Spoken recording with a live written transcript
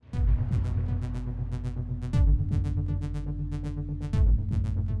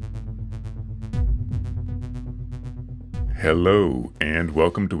Hello, and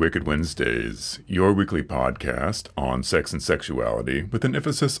welcome to Wicked Wednesdays, your weekly podcast on sex and sexuality with an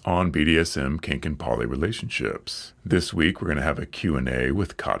emphasis on BDSM, kink, and poly relationships. This week, we're going to have a Q&A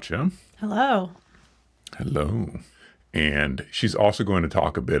with Katja. Hello. Hello. And she's also going to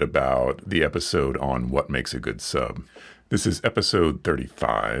talk a bit about the episode on what makes a good sub. This is episode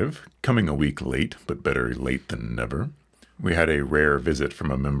 35, coming a week late, but better late than never. We had a rare visit from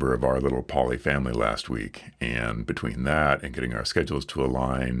a member of our little poly family last week, and between that and getting our schedules to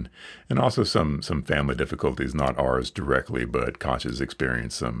align, and also some family difficulties, not ours directly, but Katja's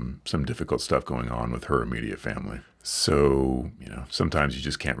experienced some difficult stuff going on with her immediate family. So, sometimes you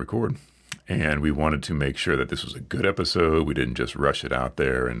just can't record. And we wanted to make sure that this was a good episode. We didn't just rush it out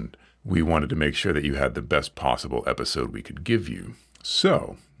there, and we wanted to make sure that you had the best possible episode we could give you.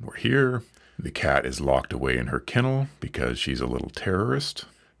 So, we're here. The cat is locked away in her kennel because she's a little terrorist,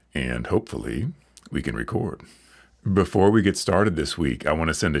 and hopefully we can record. Before we get started this week, I want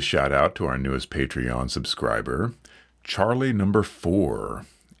to send a shout out to our newest Patreon subscriber, Charlie number 4.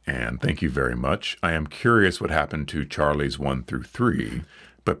 And thank you very much. I am curious what happened to Charlie's 1 through 3,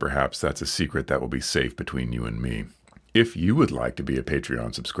 but perhaps that's a secret that will be safe between you and me. If you would like to be a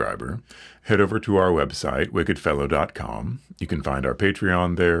Patreon subscriber, head over to our website, wickedfellow.com. You can find our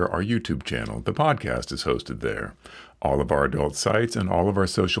Patreon there, our YouTube channel. The podcast is hosted there. All of our adult sites and all of our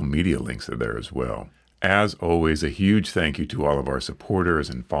social media links are there as well. As always, a huge thank you to all of our supporters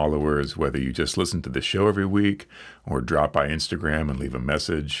and followers, whether you just listen to the show every week or drop by Instagram and leave a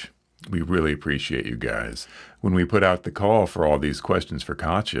message. We really appreciate you guys. When we put out the call for all these questions for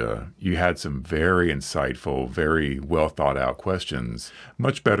Katja, you had some very insightful, very well thought out questions,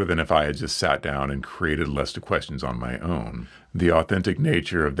 much better than if I had just sat down and created a list of questions on my own. The authentic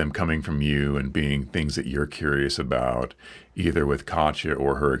nature of them coming from you and being things that you're curious about, either with Katja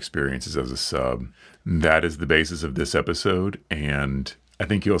or her experiences as a sub, that is the basis of this episode, and I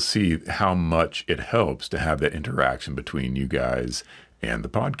think you'll see how much it helps to have that interaction between you guys and the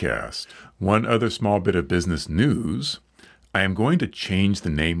podcast. One other small bit of business news, I am going to change the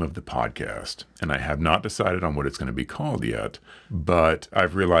name of the podcast, and I have not decided on what it's going to be called yet, but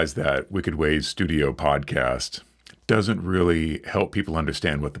I've realized that Wicked Ways Studio Podcast doesn't really help people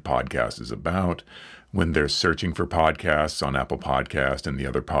understand what the podcast is about. When they're searching for podcasts on Apple Podcast and the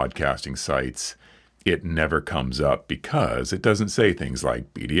other podcasting sites, it never comes up because it doesn't say things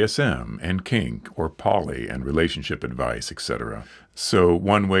like BDSM and kink or poly and relationship advice, etc. So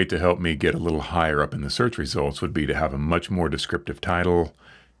one way to help me get a little higher up in the search results would be to have a much more descriptive title,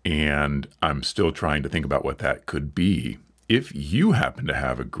 and I'm still trying to think about what that could be. If you happen to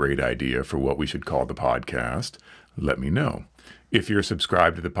have a great idea for what we should call the podcast, let me know. If you're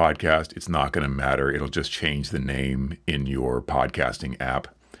subscribed to the podcast, it's not going to matter. It'll just change the name in your podcasting app.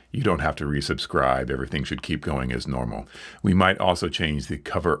 You don't have to resubscribe. Everything should keep going as normal. We might also change the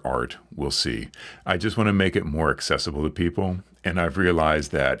cover art. We'll see. I just want to make it more accessible to people. And I've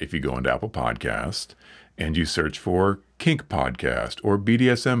realized that if you go into Apple Podcast and you search for Kink Podcast or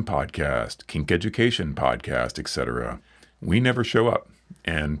BDSM Podcast, Kink Education Podcast, etc., we never show up.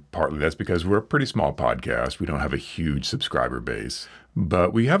 And partly that's because we're a pretty small podcast. We don't have a huge subscriber base.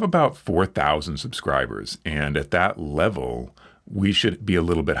 But we have about 4,000 subscribers. And at that level, we should be a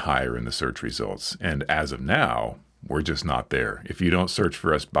little bit higher in the search results. And as of now, we're just not there. If you don't search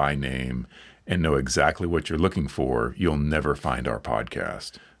for us by name and know exactly what you're looking for, you'll never find our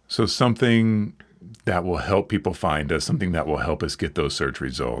podcast. So something that will help people find us, something that will help us get those search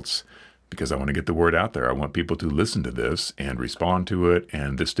results, because I want to get the word out there. I want people to listen to this and respond to it,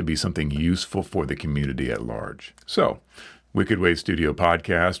 and this to be something useful for the community at large. So, Wicked Ways Studio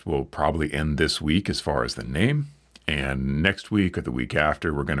Podcast will probably end this week as far as the name. And next week or the week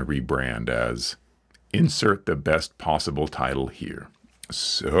after, we're going to rebrand as insert the best possible title here.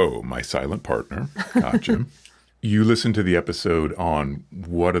 So, my silent partner, Katja, you listened to the episode on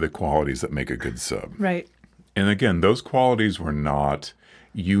what are the qualities that make a good sub. Right. And again, those qualities were not,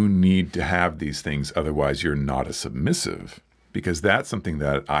 you need to have these things, otherwise you're not a submissive. Because that's something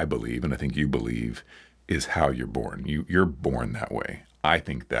that I believe, and I think you believe, is how you're born. You're born that way. I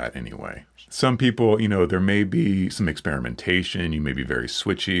think that anyway. Some people, there may be some experimentation. You may be very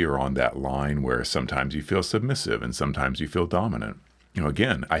switchy or on that line where sometimes you feel submissive and sometimes you feel dominant.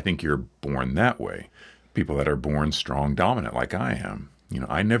 Again, I think you're born that way. People that are born strong dominant like I am.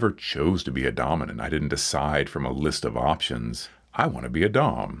 I never chose to be a dominant. I didn't decide from a list of options, I want to be a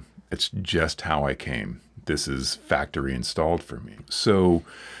dom. It's just how I came. This is factory installed for me. So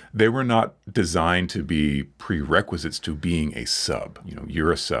they were not designed to be prerequisites to being a sub.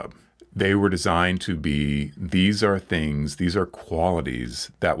 You're a sub. They were designed to be, these are things, these are qualities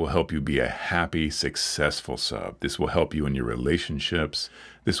that will help you be a happy, successful sub. This will help you in your relationships.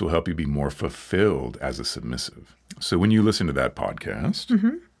 This will help you be more fulfilled as a submissive. So when you listen to that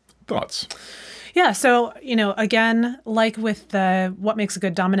podcast, thoughts? Yeah. So, again, like with the What Makes a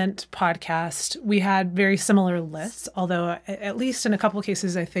Good Dominant podcast, we had very similar lists, although at least in a couple of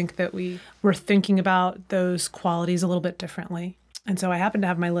cases, I think that we were thinking about those qualities a little bit differently. And so I happen to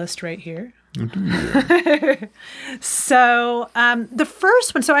have my list right here. So the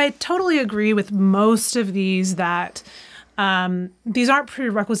first one, so I totally agree with most of these that these aren't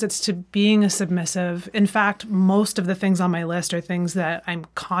prerequisites to being a submissive. In fact, most of the things on my list are things that I'm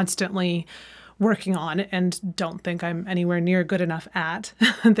constantly working on and don't think I'm anywhere near good enough at.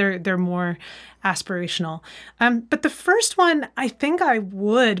 They're more aspirational. But the first one I think I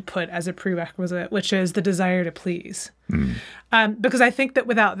would put as a prerequisite, which is the desire to please. Because I think that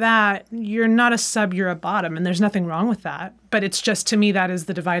without that, you're not a sub, you're a bottom, and there's nothing wrong with that. But it's just, to me, that is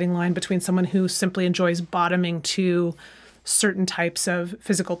the dividing line between someone who simply enjoys bottoming to certain types of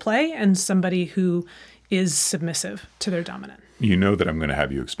physical play and somebody who is submissive to their dominant. You know that I'm going to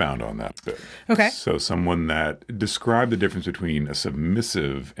have you expound on that bit. Okay. So someone that describe the difference between a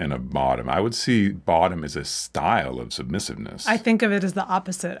submissive and a bottom. I would see bottom as a style of submissiveness. I think of it as the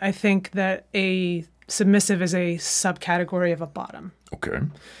opposite. I think that a submissive is a subcategory of a bottom. Okay.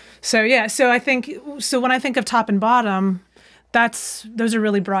 So when I think of top and bottom, those are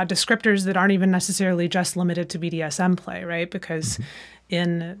really broad descriptors that aren't even necessarily just limited to BDSM play, right? Because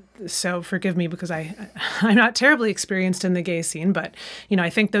so forgive me because I'm not terribly experienced in the gay scene, but, I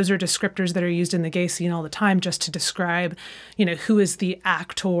think those are descriptors that are used in the gay scene all the time just to describe, who is the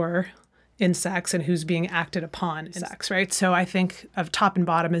actor in sex and who's being acted upon in sex, right? So I think of top and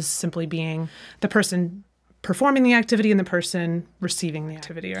bottom as simply being the person performing the activity and the person receiving the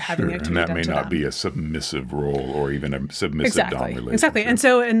activity or having the activity done to them. And that may not be a submissive role or even a submissive dom relationship. Exactly. And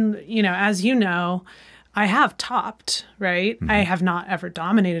so, as you know, I have topped, right? I have not ever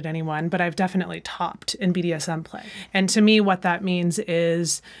dominated anyone, but I've definitely topped in BDSM play. And to me, what that means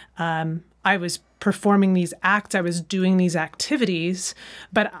is I was performing these acts, I was doing these activities,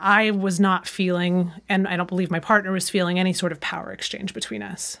 but I was not feeling, and I don't believe my partner was feeling, any sort of power exchange between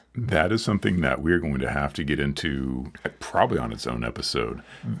us. That is something that we're going to have to get into probably on its own episode.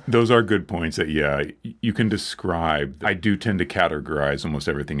 Those are good points that, you can describe. I do tend to categorize almost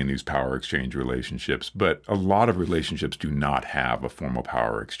everything in these power exchange relationships, but a lot of relationships do not have a formal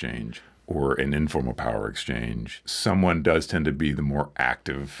power exchange or an informal power exchange. Someone does tend to be the more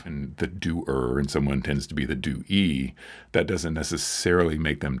active and the doer, and someone tends to be the doee. That doesn't necessarily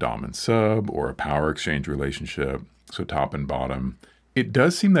make them dom and sub or a power exchange relationship, so top and bottom. It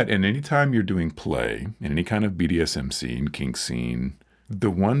does seem that in any time you're doing play, in any kind of BDSM scene, kink scene,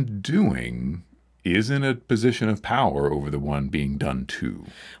 the one doing is in a position of power over the one being done to.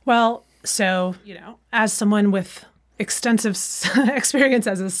 Well, so, as someone with extensive experience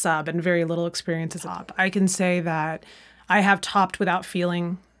as a sub and very little experience as a top, I can say that I have topped without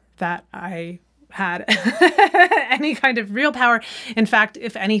feeling that I had any kind of real power. In fact,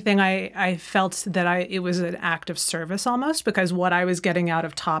 if anything, I felt that it was an act of service almost, because what I was getting out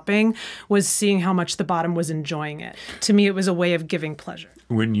of topping was seeing how much the bottom was enjoying it. To me, it was a way of giving pleasure.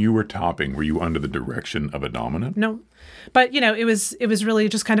 When you were topping, were you under the direction of a dominant? No. But, it was really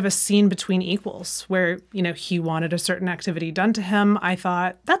just kind of a scene between equals where, he wanted a certain activity done to him. I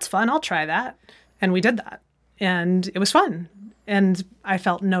thought, that's fun. I'll try that. And we did that. And it was fun. And I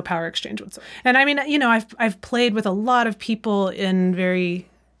felt no power exchange whatsoever. And I mean, I've played with a lot of people in very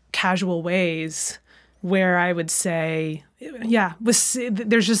casual ways where I would say,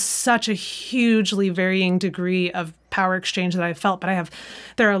 there's just such a hugely varying degree of power exchange that I've felt. But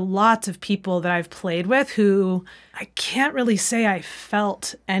there are lots of people that I've played with who I can't really say I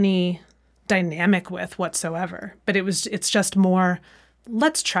felt any dynamic with whatsoever. But it's just more,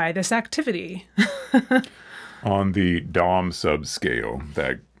 let's try this activity. On the dom sub scale,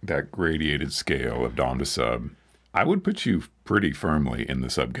 that gradated scale of dom to sub, I would put you pretty firmly in the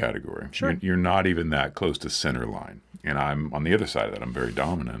subcategory. Sure. You're not even that close to center line. And I'm on the other side of that. I'm very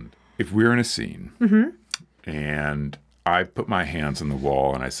dominant. If we're in a scene and I put my hands on the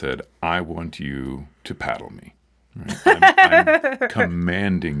wall and I said, I want you to paddle me. Right? I'm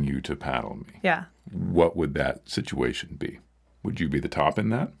commanding you to paddle me. Yeah. What would that situation be? Would you be the top in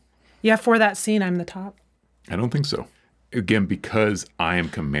that? Yeah, for that scene, I'm the top. I don't think so. Again, because I am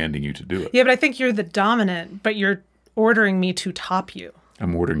commanding you to do it. Yeah, but I think you're the dominant, but you're ordering me to top you.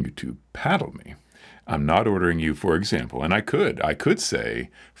 I'm ordering you to paddle me. I'm not ordering you, for example, and I could say,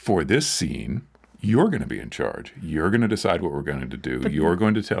 for this scene, You're going to be in charge. You're going to decide what we're going to do. You're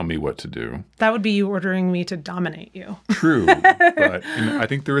going to tell me what to do. That would be you ordering me to dominate you. True, but I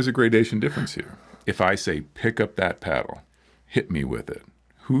think there is a gradation difference here. If I say, pick up that paddle, hit me with it,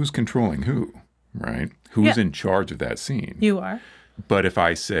 who's controlling who, right? Who's in charge of that scene? You are. But if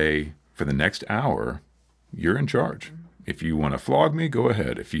I say, for the next hour, you're in charge. If you want to flog me, go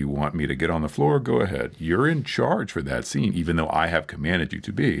ahead. If you want me to get on the floor, go ahead. You're in charge for that scene, even though I have commanded you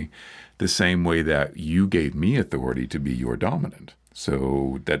to be, the same way that you gave me authority to be your dominant.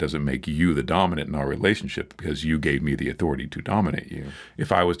 So that doesn't make you the dominant in our relationship because you gave me the authority to dominate you.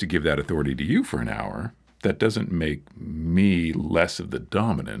 If I was to give that authority to you for an hour, that doesn't make me less of the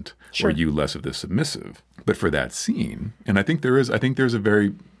dominant or you less of the submissive. But for that scene, and I think there's a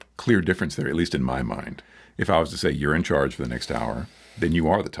very clear difference there, at least in my mind. If I was to say you're in charge for the next hour, then you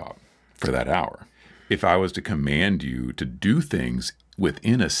are the top for that hour. If I was to command you to do things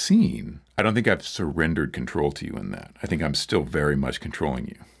within a scene, I don't think I've surrendered control to you in that. I think I'm still very much controlling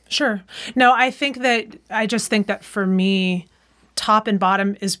you. Sure. No, I just think that for me, top and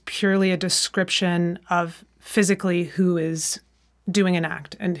bottom is purely a description of physically who is doing an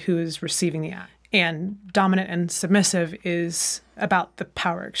act and who is receiving the act. And dominant and submissive is about the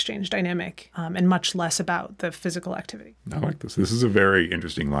power exchange dynamic and much less about the physical activity. I like this. This is a very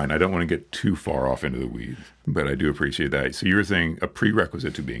interesting line. I don't want to get too far off into the weeds, but I do appreciate that. So you were saying a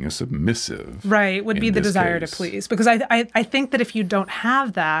prerequisite to being a submissive. Right, would be the desire to please. Because I think that if you don't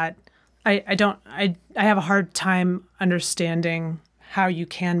have that, I have a hard time understanding how you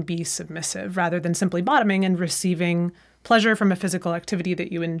can be submissive rather than simply bottoming and receiving pleasure from a physical activity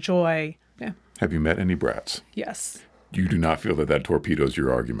that you enjoy. Yeah. Have you met any brats? Yes. You do not feel that torpedoes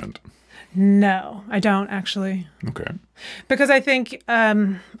your argument? No, I don't actually. Okay. Because I think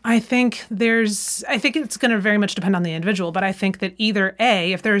it's going to very much depend on the individual, but I think that either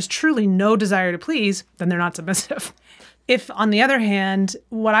A, if there is truly no desire to please, then they're not submissive. If, on the other hand,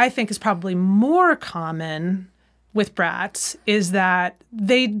 what I think is probably more common with brats is that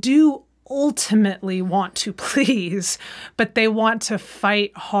they do ultimately want to please, but they want to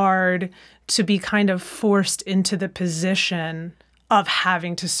fight hard to be kind of forced into the position of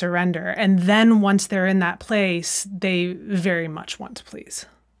having to surrender. And then once they're in that place, they very much want to please.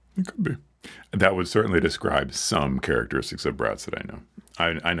 It could be. That would certainly describe some characteristics of brats that I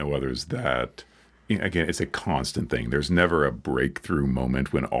know. I know others that, again, it's a constant thing. There's never a breakthrough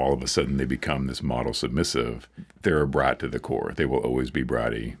moment when all of a sudden they become this model submissive. They're a brat to the core. They will always be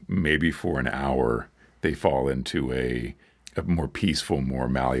bratty. Maybe for an hour they fall into a more peaceful, more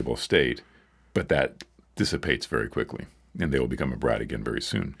malleable state, but that dissipates very quickly. And they will become a brat again very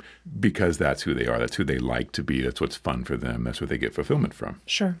soon because that's who they are. That's who they like to be. That's what's fun for them. That's what they get fulfillment from.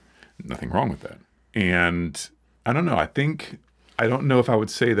 Sure. Nothing wrong with that. And I don't know. I don't know if I would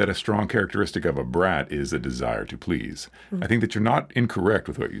say that a strong characteristic of a brat is a desire to please. I think that you're not incorrect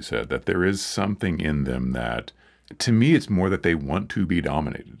with what you said, that there is something in them that, to me, it's more that they want to be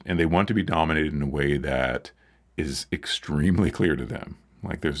dominated. And they want to be dominated in a way that is extremely clear to them.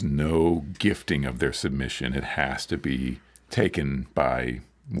 Like there's no gifting of their submission. It has to be taken by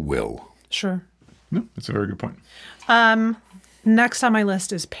will. Sure. No, that's a very good point. Next on my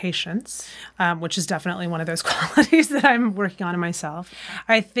list is patience, which is definitely one of those qualities that I'm working on in myself.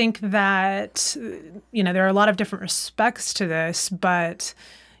 I think that, there are a lot of different respects to this, but,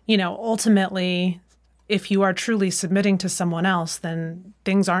 ultimately, if you are truly submitting to someone else, then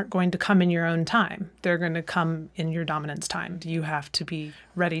things aren't going to come in your own time. They're going to come in your dominance time. You have to be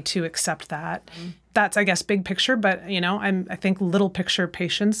ready to accept that. That's, I guess, big picture, but, I think little picture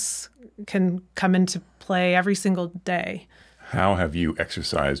patience can come into play every single day. How have you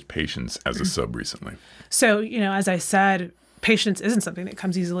exercised patience as a sub recently? So, as I said, patience isn't something that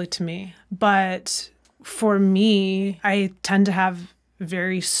comes easily to me. But for me, I tend to have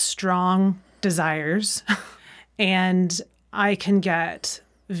very strong desires, and I can get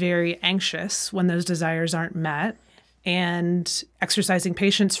very anxious when those desires aren't met. And exercising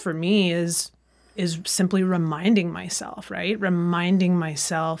patience for me is simply reminding myself, right? Reminding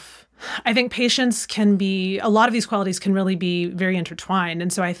myself. I think patience a lot of these qualities can really be very intertwined.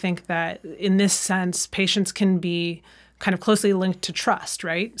 And so I think that in this sense, patience can be kind of closely linked to trust,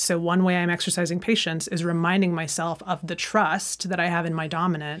 right? So one way I'm exercising patience is reminding myself of the trust that I have in my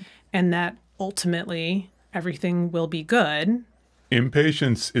dominant and that ultimately everything will be good.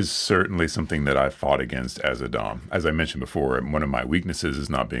 Impatience is certainly something that I've fought against as a dom. As I mentioned before, one of my weaknesses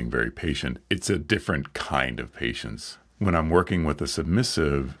is not being very patient. It's a different kind of patience. When I'm working with a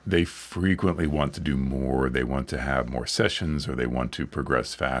submissive, they frequently want to do more. They want to have more sessions or they want to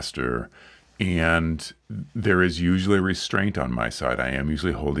progress faster. And there is usually restraint on my side. I am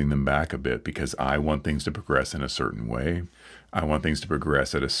usually holding them back a bit because I want things to progress in a certain way. I want things to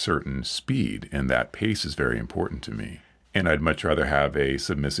progress at a certain speed, and that pace is very important to me. And I'd much rather have a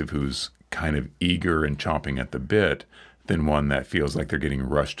submissive who's kind of eager and chomping at the bit than one that feels like they're getting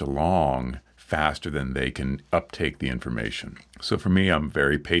rushed along faster than they can uptake the information. So for me, I'm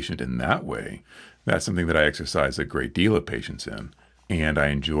very patient in that way. That's something that I exercise a great deal of patience in. And I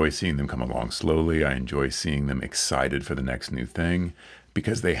enjoy seeing them come along slowly. I enjoy seeing them excited for the next new thing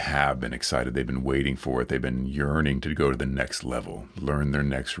because they have been excited. They've been waiting for it. They've been yearning to go to the next level, learn their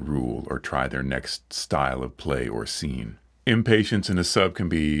next rule, or try their next style of play or scene. Impatience in a sub can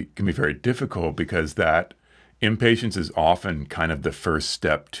be very difficult because that impatience is often kind of the first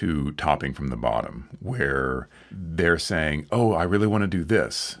step to topping from the bottom, where they're saying, "Oh, I really want to do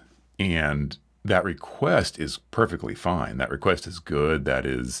this." And that request is perfectly fine. That request is good.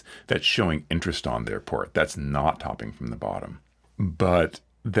 That's showing interest on their part. That's not topping from the bottom. But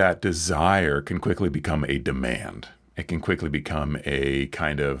that desire can quickly become a demand. It can quickly become a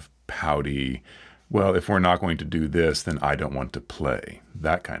kind of pouty, well, if we're not going to do this, then I don't want to play,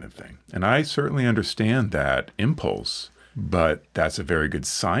 that kind of thing. And I certainly understand that impulse, but that's a very good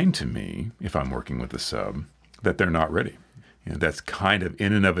sign to me, if I'm working with a sub, that they're not ready. That's kind of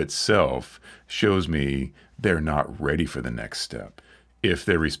in and of itself shows me they're not ready for the next step. If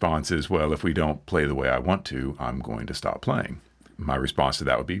their response is, well, if we don't play the way I want to, I'm going to stop playing. My response to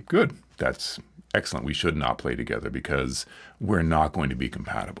that would be, good. That's excellent. We should not play together because we're not going to be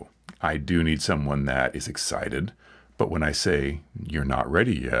compatible. I do need someone that is excited, but when I say you're not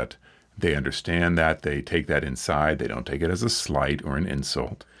ready yet, they understand that, they take that inside, they don't take it as a slight or an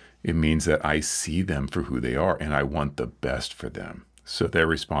insult. It means that I see them for who they are and I want the best for them. So their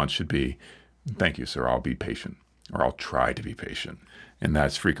response should be, thank you, sir, I'll be patient, or I'll try to be patient. And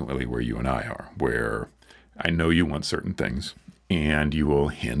that's frequently where you and I are, where I know you want certain things and you will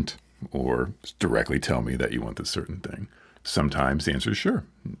hint or directly tell me that you want this certain thing. Sometimes the answer is sure,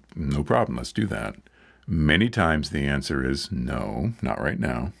 no problem, let's do that. Many times the answer is no, not right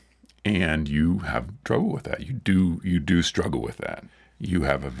now. And you have trouble with that. You do struggle with that. You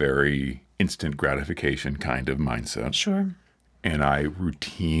have a very instant gratification kind of mindset. Sure. And I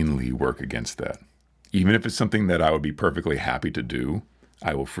routinely work against that. Even if it's something that I would be perfectly happy to do,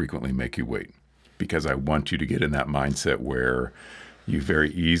 I will frequently make you wait because I want you to get in that mindset where you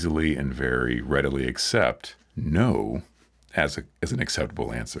very easily and very readily accept no as an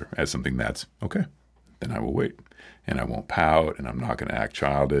acceptable answer, as something that's okay. Then I will wait. And I won't pout, and I'm not going to act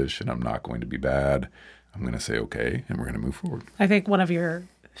childish, and I'm not going to be bad. I'm going to say okay, and we're going to move forward. I think one of your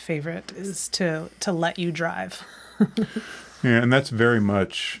favorite is to let you drive. Yeah, and that's very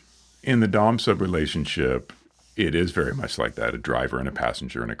much in the Dom-sub relationship. It is very much like that, a driver and a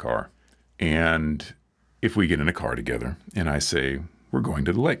passenger in a car. And if we get in a car together and I say, we're going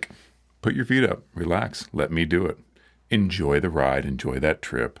to the lake, put your feet up, relax, let me do it. Enjoy the ride, enjoy that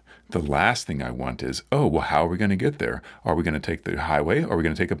trip. The last thing I want is, oh, well, how are we going to get there? Are we going to take the highway or are we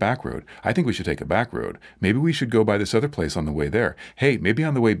going to take a back road? I think we should take a back road. Maybe we should go by this other place on the way there. Hey, maybe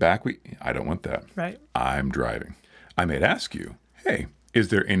on the way back, I don't want that. Right. I'm driving. I may ask you, hey, is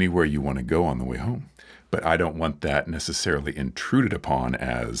there anywhere you want to go on the way home? But I don't want that necessarily intruded upon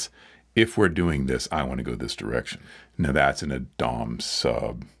as, if we're doing this, I want to go this direction. Now that's in a Dom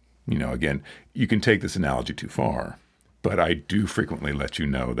sub. Again, you can take this analogy too far. But I do frequently let you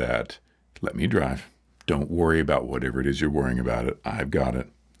know that, let me drive. Don't worry about whatever it is you're worrying about it. I've got it.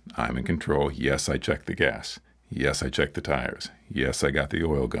 I'm in control. Yes, I checked the gas. Yes, I checked the tires. Yes, I got the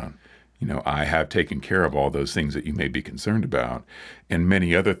oil gun. I have taken care of all those things that you may be concerned about and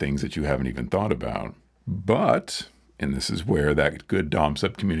many other things that you haven't even thought about. But, and this is where that good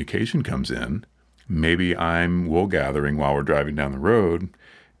Dom-sub communication comes in, maybe I'm wool gathering while we're driving down the road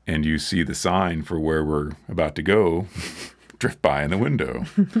and you see the sign for where we're about to go drift by in the window.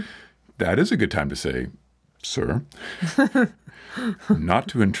 That is a good time to say, sir, not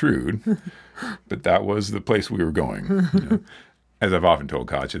to intrude, but that was the place we were going. As I've often told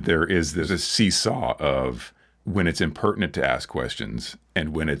Katja, there's a seesaw of when it's impertinent to ask questions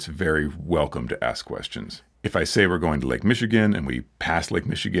and when it's very welcome to ask questions. If I say we're going to Lake Michigan and we pass Lake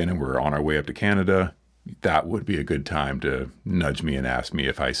Michigan and we're on our way up to Canada, that would be a good time to nudge me and ask me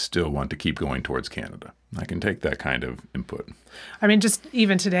if I still want to keep going towards Canada. I can take that kind of input. I mean, just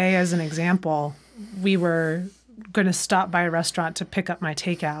even today as an example, we were going to stop by a restaurant to pick up my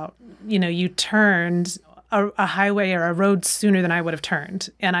takeout. You turned a highway or a road sooner than I would have turned.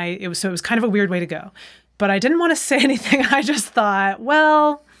 And it was kind of a weird way to go. But I didn't want to say anything. I just thought,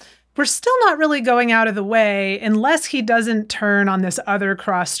 well, we're still not really going out of the way unless he doesn't turn on this other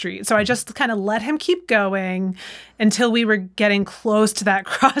cross street. So I just kind of let him keep going until we were getting close to that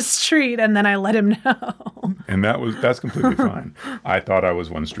cross street, and then I let him know. And that's completely fine. I thought I was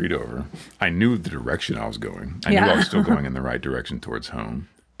one street over. I knew the direction I was going. I knew I was still going in the right direction towards home.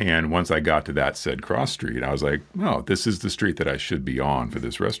 And once I got to that said cross street, I was like, oh, this is the street that I should be on for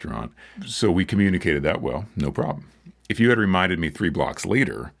this restaurant. So we communicated that well, no problem. If you had reminded me 3 blocks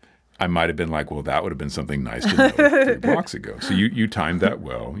later, I might have been like, well, that would have been something nice to know 3 blocks ago. So you timed that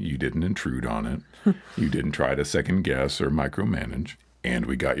well. You didn't intrude on it. You didn't try to second guess or micromanage. And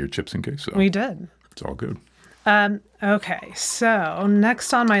we got your chips and queso. We did. It's all good. Okay, so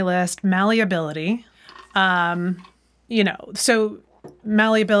next on my list, malleability. So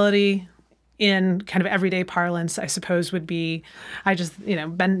malleability in kind of everyday parlance, I suppose, would be,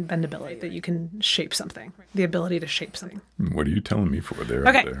 bendability, that you can shape something, the ability to shape something. What are you telling me for there?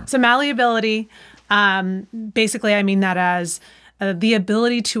 Okay, There? so malleability, basically I mean that as the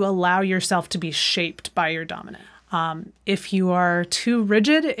ability to allow yourself to be shaped by your dominant. If you are too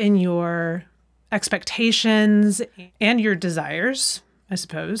rigid in your expectations and your desires, I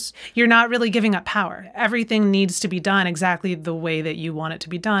suppose, you're not really giving up power. Everything needs to be done exactly the way that you want it to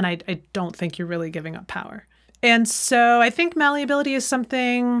be done. I don't think you're really giving up power. And so I think malleability is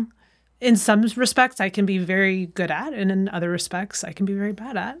something, in some respects, I can be very good at, and in other respects, I can be very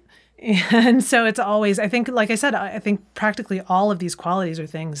bad at. And so it's always, I think, like I said, I think practically all of these qualities are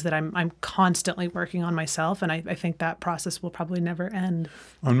things that I'm constantly working on myself, and I think that process will probably never end.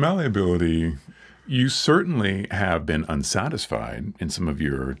 On malleability, you certainly have been unsatisfied in some of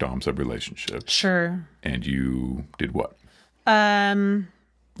your dom-sub relationships. Sure. And you did what?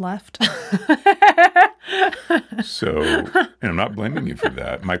 Left. So, and I'm not blaming you for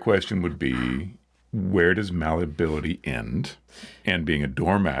that. My question would be, where does malleability end and being a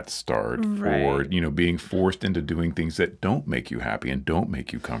doormat start for, being forced into doing things that don't make you happy and don't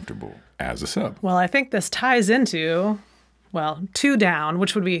make you comfortable as a sub? Well, I think this ties into, 2 down,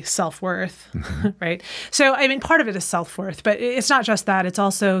 which would be self-worth, right? So, I mean, part of it is self-worth, but it's not just that. It's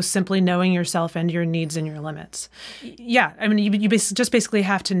also simply knowing yourself and your needs and your limits. Yeah, I mean, you just basically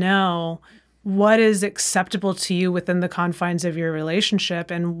have to know what is acceptable to you within the confines of your relationship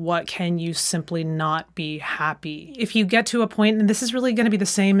and what can you simply not be happy. If you get to a point, and this is really going to be the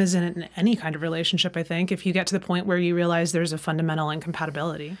same as in any kind of relationship, I think, if you get to the point where you realize there's a fundamental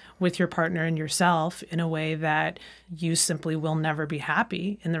incompatibility with your partner and yourself in a way that you simply will never be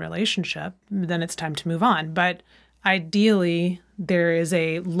happy in the relationship, then it's time to move on. But ideally, there is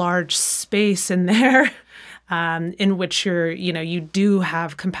a large space in there in which you do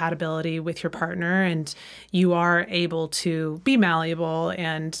have compatibility with your partner, and you are able to be malleable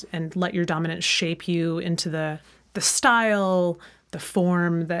and let your dominant shape you into the style, the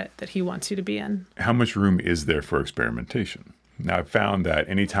form that he wants you to be in. How much room is there for experimentation? Now, I've found that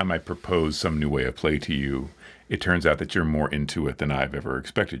anytime I propose some new way of play to you, it turns out that you're more into it than I've ever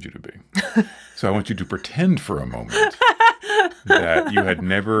expected you to be. So I want you to pretend for a moment that you had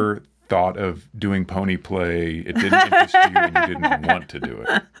never thought of doing pony play, it didn't interest you, and you didn't want to do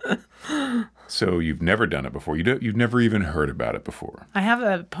it. So you've never done it before. You've never even heard about it before. I have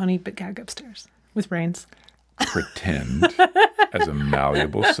a pony gag upstairs with reins. Pretend as a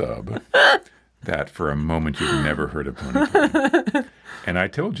malleable sub that for a moment you've never heard of pony play. And I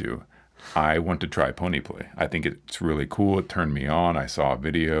told you, I want to try pony play. I think it's really cool. It turned me on. I saw a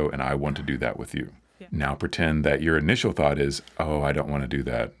video, and I want to do that with you. Now pretend that your initial thought is, oh, I don't want to do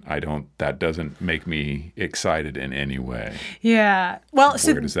that. That doesn't make me excited in any way. Yeah. Well,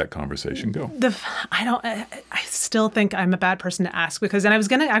 where does that conversation go? I still think I'm a bad person to ask, because, and I was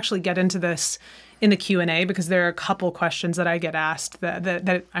going to actually get into this in the Q&A, because there are a couple questions that I get asked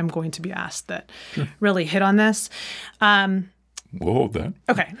that I'm going to be asked that really hit on this. We'll hold that.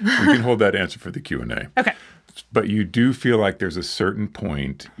 Okay. We can hold that answer for the Q&A. Okay. But you do feel like there's a certain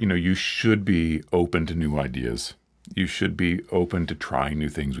point, you should be open to new ideas. You should be open to trying new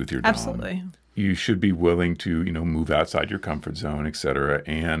things with your dom. Absolutely. You should be willing to, move outside your comfort zone, et cetera.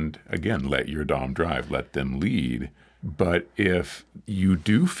 And again, let your dom drive, let them lead. But if you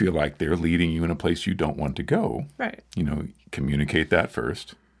do feel like they're leading you in a place you don't want to go, right. Communicate that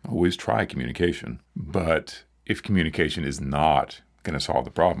first. Always try communication. But if communication is not going to solve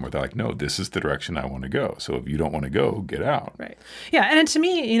the problem, where they're like, no, this is the direction I want to go. So if you don't want to go, get out. Right. Yeah. And to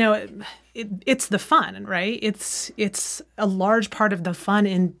me, it's the fun, right? It's a large part of the fun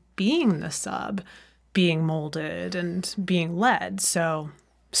in being the sub, being molded and being led. So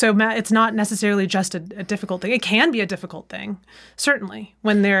So it's not necessarily just a difficult thing. It can be a difficult thing, certainly,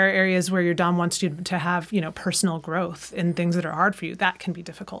 when there are areas where your dom wants you to have, personal growth in things that are hard for you. That can be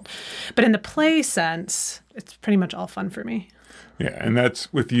difficult. But in the play sense, it's pretty much all fun for me. Yeah, and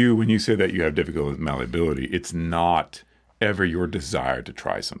that's with you, when you say that you have difficulty with malleability, it's not ever your desire to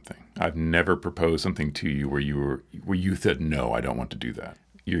try something. I've never proposed something to you where you said, no, I don't want to do that.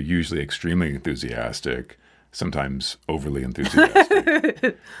 You're usually extremely enthusiastic, sometimes overly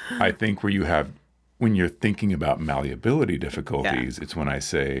enthusiastic. I think when you're thinking about malleability difficulties, it's when I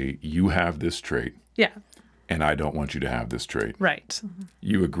say, you have this trait. Yeah. And I don't want you to have this trait. Right.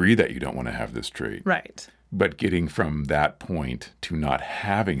 You agree that you don't want to have this trait. Right. But getting from that point to not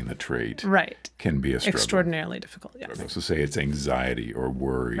having the trait can be a struggle. Extraordinarily difficult, yes. So say it's anxiety or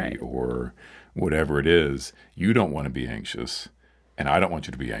worry or whatever it is. You don't want to be anxious, and I don't want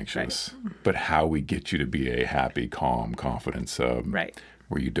you to be anxious. But how we get you to be a happy, calm, confident sub,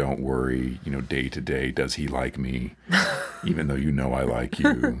 where you don't worry, day to day, does he like me, even though I like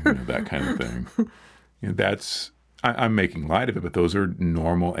you, that kind of thing. I'm making light of it, but those are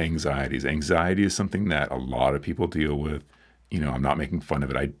normal anxieties. Anxiety is something that a lot of people deal with. I'm not making fun of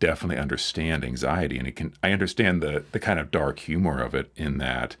it. I definitely understand anxiety, and I understand the kind of dark humor of it, in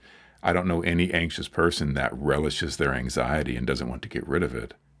that I don't know any anxious person that relishes their anxiety and doesn't want to get rid of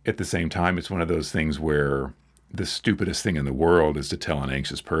it. At the same time, it's one of those things where the stupidest thing in the world is to tell an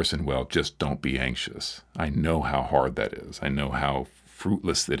anxious person, well, just don't be anxious. I know how hard that is. I know how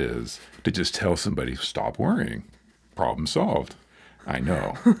fruitless it is to just tell somebody, stop worrying. Problem solved. I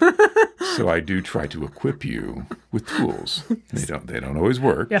know. So I do try to equip you with tools. They don't always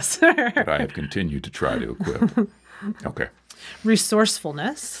work. Yes. But I have continued to try to equip. Okay.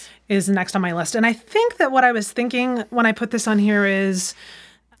 Resourcefulness is next on my list. And I think that what I was thinking when I put this on here is,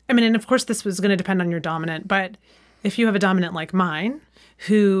 and of course this was going to depend on your dominant, but if you have a dominant like mine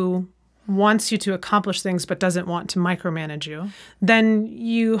who wants you to accomplish things but doesn't want to micromanage you, then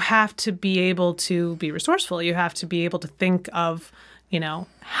you have to be able to be resourceful. You have to be able to think of,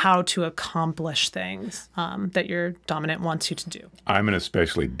 how to accomplish things that your dominant wants you to do. I'm an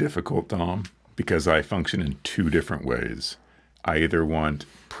especially difficult dom because I function in two different ways. I either want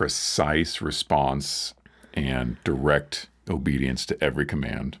precise response and direct obedience to every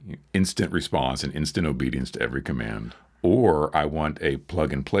command, instant response and instant obedience to every command. Or I want a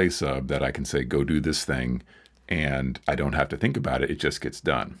plug and play sub that I can say, go do this thing, and I don't have to think about it. It just gets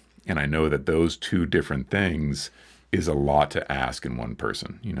done. And I know that those two different things is a lot to ask in one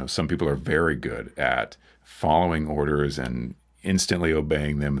person. Some people are very good at following orders and instantly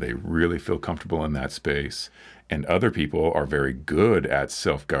obeying them. They really feel comfortable in that space. And other people are very good at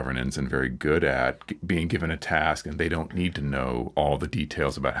self-governance and very good at being given a task, and they don't need to know all the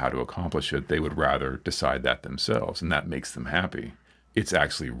details about how to accomplish it. They would rather decide that themselves, and that makes them happy. It's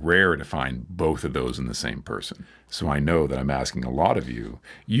actually rare to find both of those in the same person. So I know that I'm asking a lot of you.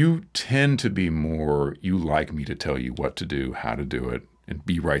 You tend to be more, you like me to tell you what to do, how to do it, and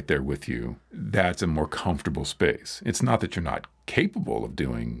be right there with you. That's a more comfortable space. It's not that you're not capable of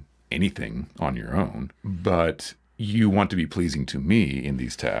doing anything on your own, but you want to be pleasing to me in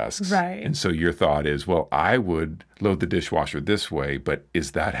these tasks. Right. And so your thought is, well, I would load the dishwasher this way, but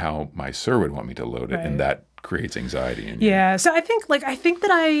is that how my sir would want me to load it? Right. And that creates anxiety in you. Yeah. So I think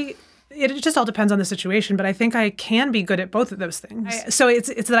that it just all depends on the situation, but I think I can be good at both of those things. So it's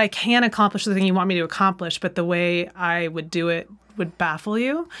that I can accomplish the thing you want me to accomplish, but the way I would do it would baffle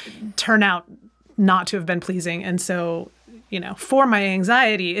you, turn out not to have been pleasing. And so, for my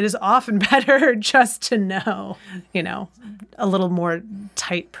anxiety, it is often better just to know, a little more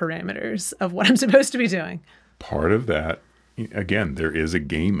tight parameters of what I'm supposed to be doing. Part of that, again, there is a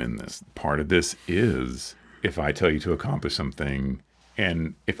game in this. Part of this is, if I tell you to accomplish something,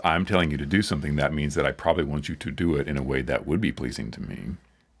 and if I'm telling you to do something, that means that I probably want you to do it in a way that would be pleasing to me,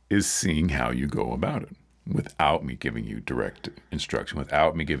 is seeing how you go about it without me giving you direct instruction,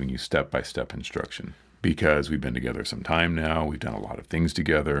 without me giving you step-by-step instruction. Because we've been together some time now, we've done a lot of things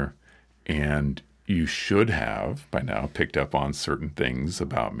together, and you should have, by now, picked up on certain things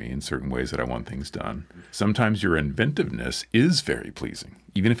about me and certain ways that I want things done. Sometimes your inventiveness is very pleasing.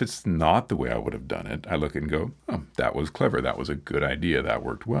 Even if it's not the way I would have done it, I look and go, oh, that was clever, that was a good idea, that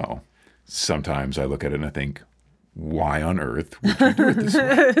worked well. Sometimes I look at it and I think, why on earth would you do it this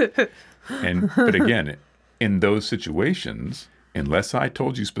way? But again, in those situations, unless I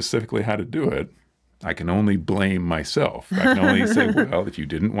told you specifically how to do it, I can only blame myself. I can only say, well, if you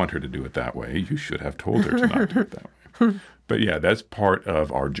didn't want her to do it that way, you should have told her to not do it that way. But yeah, that's part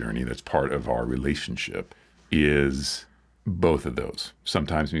of our journey. That's part of our relationship, is both of those.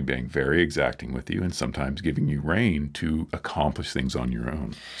 Sometimes me being very exacting with you and sometimes giving you rein to accomplish things on your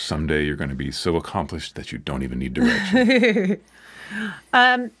own. Someday you're going to be so accomplished that you don't even need direction.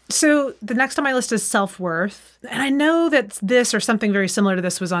 So the next on my list is self-worth. And I know that this or something very similar to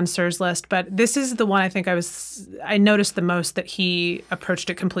this was on Sir's list, but this is the one I think I noticed the most that he approached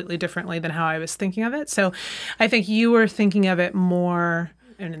it completely differently than how I was thinking of it. So I think you were thinking of it more,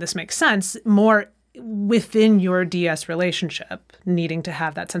 and this makes sense, more within your DS relationship, needing to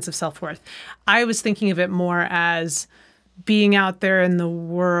have that sense of self-worth. I was thinking of it more as being out there in the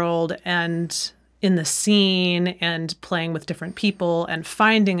world and in the scene and playing with different people and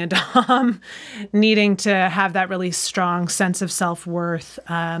finding a dom, needing to have that really strong sense of self-worth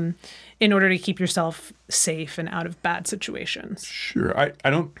in order to keep yourself safe and out of bad situations. Sure. I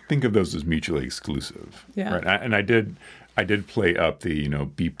don't think of those as mutually exclusive. Yeah. Right. And I did play up the,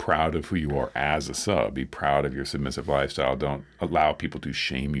 be proud of who you are as a sub, be proud of your submissive lifestyle. Don't allow people to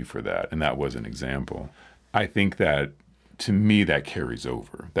shame you for that. And that was an example. I think that to me, that carries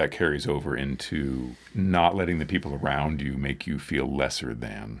over. That carries over into not letting the people around you make you feel lesser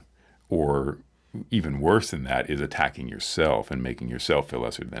than, or even worse than that is attacking yourself and making yourself feel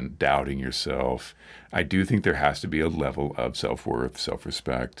lesser than, doubting yourself. I do think there has to be a level of self-worth,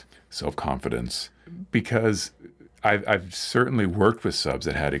 self-respect, self-confidence, because I've certainly worked with subs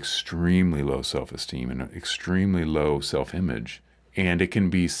that had extremely low self-esteem and extremely low self-image, and it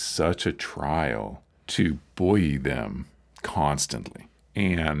can be such a trial to buoy them constantly.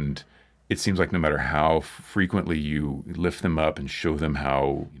 And it seems like no matter how frequently you lift them up and show them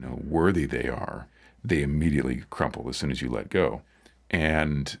how worthy they are, they immediately crumple as soon as you let go.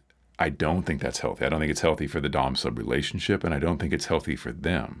 And I don't think that's healthy. I don't think it's healthy for the dom-sub relationship, and I don't think it's healthy for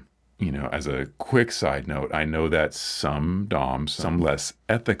them. As a quick side note, I know that some doms, some less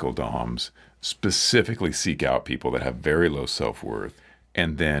ethical doms, specifically seek out people that have very low self-worth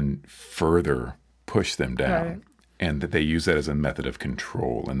and then further push them down. Right. And that they use that as a method of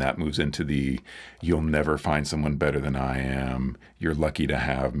control. And that moves into the, you'll never find someone better than I am. You're lucky to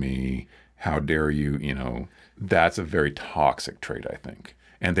have me. How dare you? That's a very toxic trait, I think.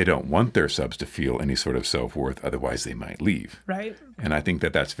 And they don't want their subs to feel any sort of self-worth. Otherwise, they might leave. Right. And I think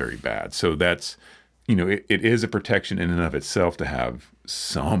that that's very bad. So that's, it is a protection in and of itself to have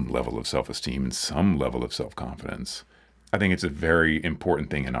some level of self-esteem and some level of self-confidence. I think it's a very important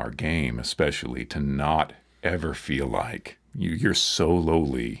thing in our game, especially to not ever feel like you're so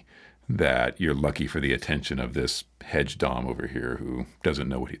lowly that you're lucky for the attention of this hedge dom over here who doesn't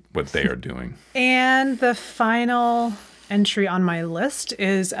know what they are doing. And the final entry on my list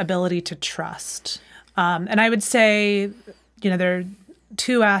is ability to trust. And I would say, there are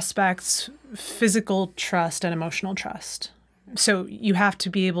two aspects: physical trust and emotional trust. So you have to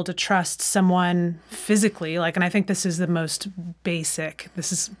be able to trust someone physically, and I think this is the most basic.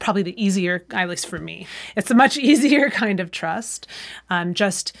 This is probably the easier, at least for me. It's a much easier kind of trust.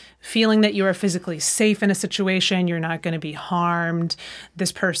 Just feeling that you are physically safe in a situation, you're not going to be harmed.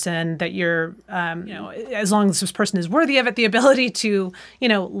 This person that you're, as long as this person is worthy of it, the ability to,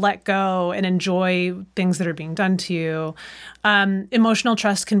 let go and enjoy things that are being done to you. Emotional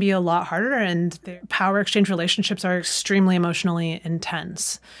trust can be a lot harder, and power exchange relationships are extremely emotionally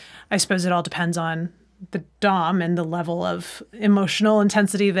intense. I suppose it all depends on the dom and the level of emotional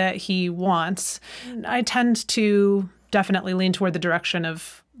intensity that he wants. I tend to definitely lean toward the direction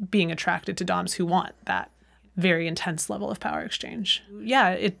of being attracted to doms who want that very intense level of power exchange. Yeah,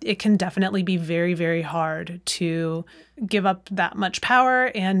 it can definitely be very, very hard to give up that much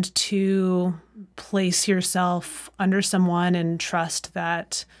power and to place yourself under someone and trust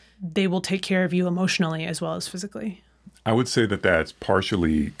that they will take care of you emotionally as well as physically. I would say that that's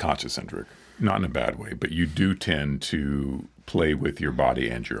partially conscious-centric, not in a bad way, but you do tend to play with your body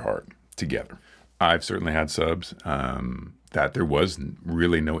and your heart together. I've certainly had subs that there was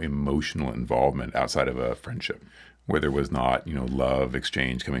really no emotional involvement outside of a friendship, where there was not, love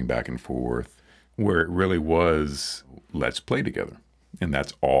exchange coming back and forth, where it really was, let's play together. And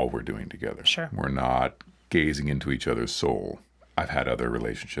that's all we're doing together. Sure. We're not gazing into each other's soul. I've had other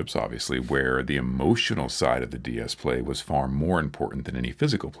relationships, obviously, where the emotional side of the DS play was far more important than any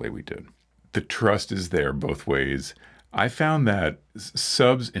physical play we did. The trust is there both ways. I found that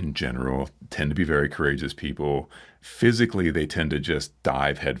subs in general tend to be very courageous people. Physically, they tend to just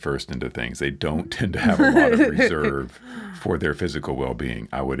dive headfirst into things. They don't tend to have a lot of reserve for their physical well-being.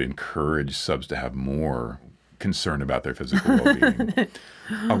 I would encourage subs to have more concern about their physical well-being.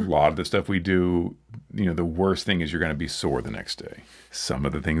 A lot of the stuff we do, the worst thing is you're going to be sore the next day. Some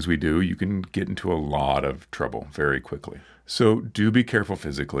of the things we do, you can get into a lot of trouble very quickly. So do be careful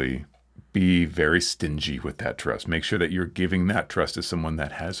physically. be very stingy with that trust. Make sure that you're giving that trust to someone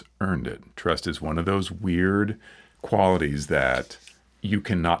that has earned it. Trust is one of those weird qualities that you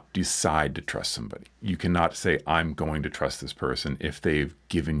cannot decide to trust somebody. You cannot say, I'm going to trust this person if they've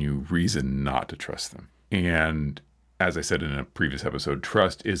given you reason not to trust them. And as I said in a previous episode,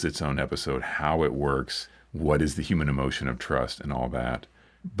 trust is its own episode, how it works, what is the human emotion of trust and all that.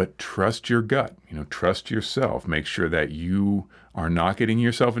 But trust your gut, trust yourself. Make sure that you are not getting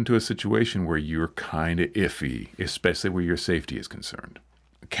yourself into a situation where you're kind of iffy, especially where your safety is concerned.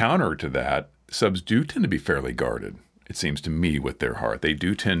 Counter to that, subs do tend to be fairly guarded, it seems to me, with their heart. They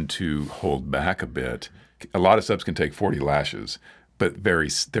do tend to hold back a bit. A lot of subs can take 40 lashes, but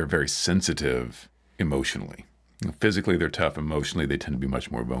they're very sensitive emotionally. Physically, they're tough. Emotionally, they tend to be much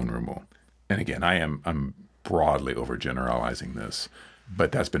more vulnerable. And again, I'm broadly overgeneralizing this,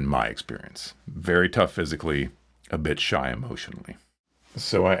 but that's been my experience. Very tough physically, a bit shy emotionally.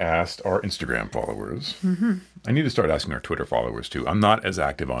 So I asked our Instagram followers. I need to start asking our Twitter followers too. I'm not as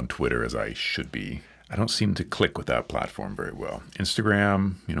active on Twitter as I should be. I don't seem to click with that platform very well.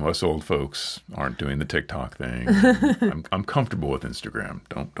 Instagram, us old folks aren't doing the TikTok thing. I'm comfortable with Instagram.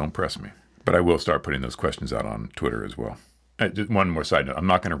 Don't press me. But I will start putting those questions out on Twitter as well. Just one more side note. I'm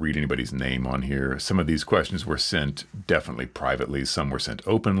not going to read anybody's name on here. Some of these questions were sent definitely privately. Some were sent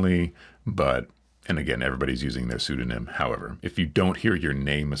openly. And again, everybody's using their pseudonym. However, if you don't hear your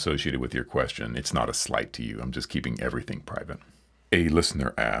name associated with your question, it's not a slight to you. I'm just keeping everything private. A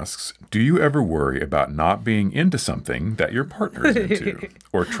listener asks, do you ever worry about not being into something that your partner is into,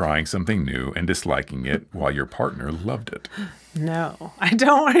 or trying something new and disliking it while your partner loved it? No, I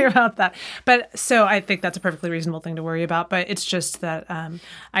don't worry about that. But so I think that's a perfectly reasonable thing to worry about. But it's just that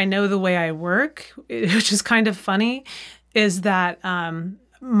I know the way I work, which is kind of funny, is that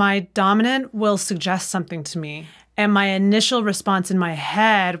my dominant will suggest something to me. And my initial response in my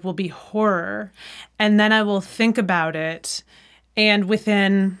head will be horror. And then I will think about it. And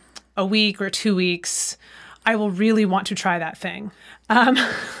within a week or 2 weeks, I will really want to try that thing. And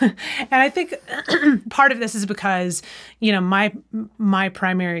I think part of this is because, my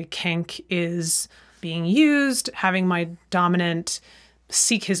primary kink is being used, having my dominant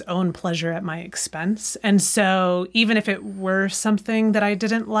seek his own pleasure at my expense. And so even if it were something that I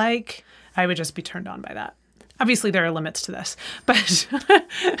didn't like, I would just be turned on by that. Obviously, there are limits to this, but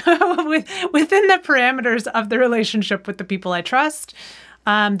within the parameters of the relationship with the people I trust,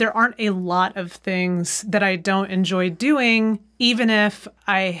 there aren't a lot of things that I don't enjoy doing, even if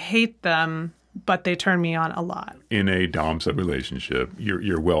I hate them, but they turn me on a lot. In a dom-sub relationship,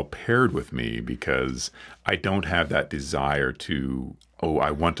 you're well paired with me because I don't have that desire to,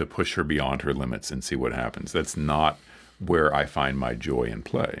 I want to push her beyond her limits and see what happens. That's not where I find my joy in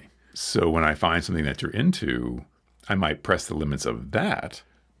play. So when I find something that you're into, I might press the limits of that,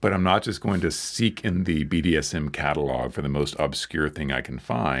 but I'm not just going to seek in the BDSM catalog for the most obscure thing I can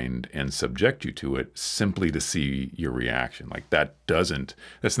find and subject you to it simply to see your reaction. Like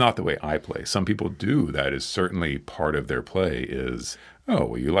that's not the way I play. Some people do. That is certainly part of their play is,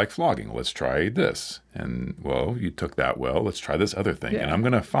 you like flogging. Well, let's try this. And, you took that well. Let's try this other thing. Yeah. And I'm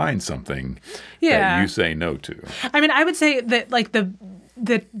going to find something that you say no to. I mean, I would say that like the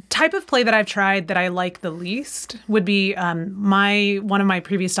type of play that I've tried that I like the least would be one of my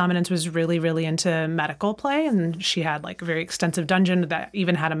previous dominants was really, really into medical play, and she had like a very extensive dungeon that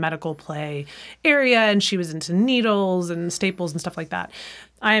even had a medical play area, and she was into needles and staples and stuff like that.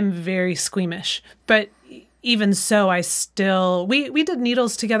 I am very squeamish, but even so, I still we did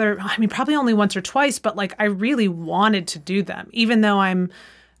needles together. I mean, probably only once or twice, but like I really wanted to do them, even though I'm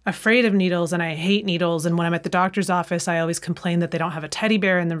afraid of needles and I hate needles. And when I'm at the doctor's office, I always complain that they don't have a teddy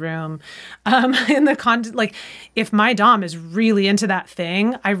bear in the room. If my dom is really into that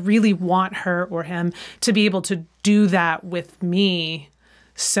thing, I really want her or him to be able to do that with me.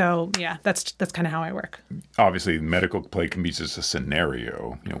 So yeah, that's kind of how I work. Obviously, medical play can be just a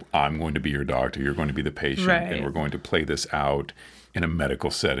scenario. I'm going to be your doctor, you're going to be the patient, right, and we're going to play this out in a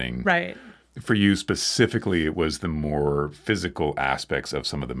medical setting. Right. For you specifically, it was the more physical aspects of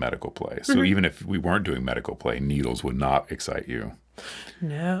some of the medical play. So even if we weren't doing medical play, needles would not excite you.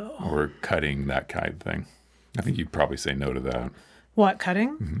 No. Or cutting, that kind of thing. I think you'd probably say no to that. What,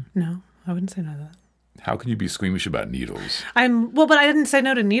 cutting? Mm-hmm. No, I wouldn't say no to that. How can you be squeamish about needles? But I didn't say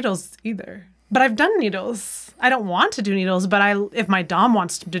no to needles either. But I've done needles. I don't want to do needles, but if my dom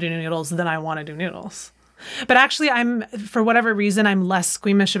wants to do needles, then I want to do needles. But actually, for whatever reason, I'm less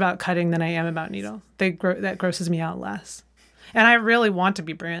squeamish about cutting than I am about needles. That grosses me out less. And I really want to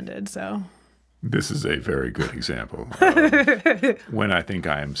be branded, so. This is a very good example of when I think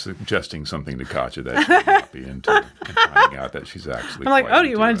I am suggesting something to Katja that she may not be into, and finding out that she's actually. I'm like, quite oh, do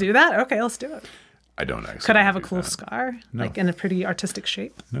you into want it. to do that? Okay, let's do it. I don't actually. Could I have a do cool that. scar, No. like in a pretty artistic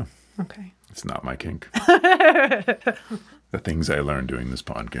shape? No, Okay. it's not my kink. The things I learned doing this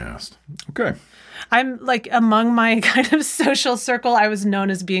podcast. Okay. I'm like among my kind of social circle, I was known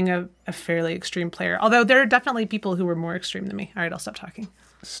as being a fairly extreme player. Although there are definitely people who were more extreme than me. All right, I'll stop talking.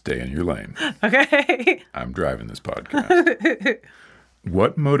 Stay in your lane. Okay. I'm driving this podcast.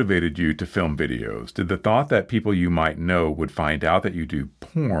 What motivated you to film videos? Did the thought that people you might know would find out that you do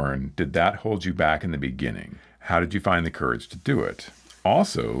porn, did that hold you back in the beginning? How did you find the courage to do it?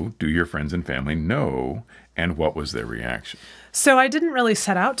 Also, do your friends and family know, and what was their reaction? So I didn't really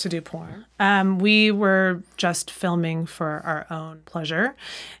set out to do porn. We were just filming for our own pleasure.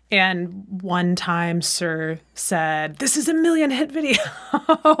 And one time Sir said, "This is a 1,000,000 hit video.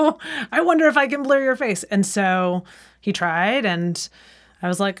 I wonder if I can blur your face." And so he tried, and I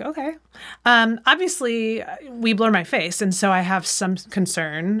was like, okay. Obviously, we blur my face, and so I have some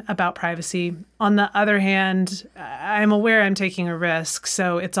concern about privacy. On the other hand, I'm aware I'm taking a risk,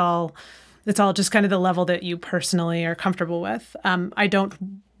 so it's all just kind of the level that you personally are comfortable with. I don't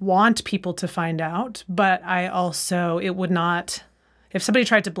want people to find out, but I also, it would not, if somebody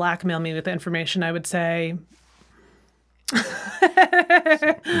tried to blackmail me with the information, I would say,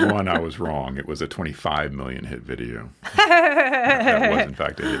 One, I was wrong. It was a 25 million hit video. That was, in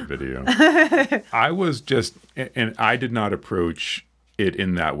fact, a hit video. I was just, and I did not approach it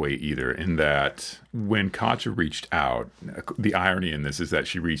in that way either, in that when Katja reached out, the irony in this is that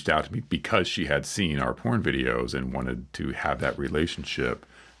she reached out to me because she had seen our porn videos and wanted to have that relationship.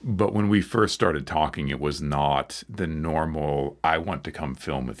 But when we first started talking, it was not the normal, I want to come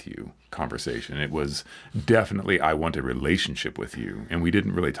film with you conversation. It was definitely, I want a relationship with you. And we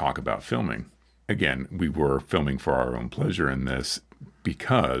didn't really talk about filming. Again, we were filming for our own pleasure in this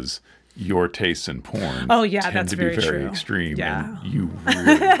because your tastes in porn tend that's to be very very true. extreme, Yeah. and you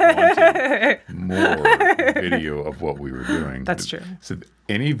really wanted more video of what we were doing. That's true. So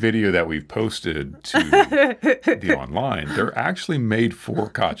any video that we've posted to the online, they're actually made for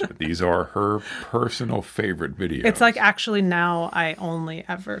Katja. These are her personal favorite videos. it's like actually now I only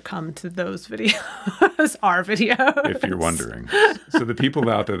ever come to those videos, our videos. if you're wondering. So the people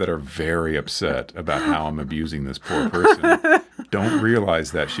out there that are very upset about how I'm abusing this poor person don't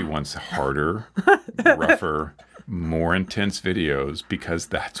realize that she wants harder, rougher, more intense videos because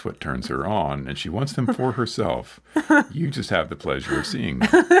that's what turns her on, and she wants them for herself. You just have the pleasure of seeing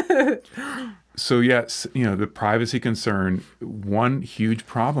them. So yes, the privacy concern, one huge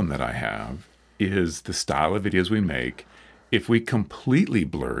problem that I have is the style of videos we make. If we completely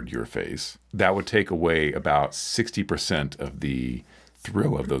blurred your face, that would take away about 60% of the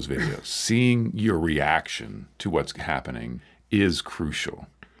thrill of those videos. Seeing your reaction to what's happening is crucial.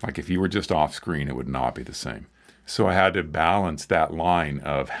 Like if you were just off screen, it would not be the same. So I had to balance that line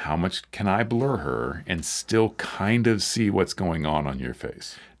of how much can I blur her and still kind of see what's going on your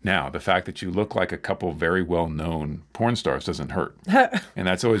face. Now, the fact that you look like a couple very well-known porn stars doesn't hurt. And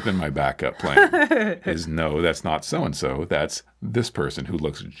that's always been my backup plan, is no, that's not so-and-so. That's this person who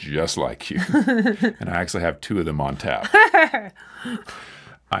looks just like you. And I actually have 2 of them on tap.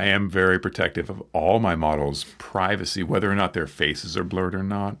 I am very protective of all my models' privacy, whether or not their faces are blurred or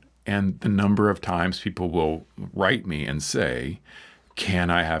not. And the number of times people will write me and say, can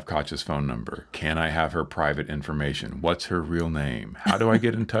I have Katja's phone number? Can I have her private information? What's her real name? How do I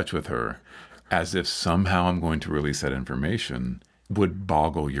get in touch with her? As if somehow I'm going to release that information would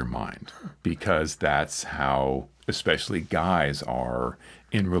boggle your mind, because that's how especially guys are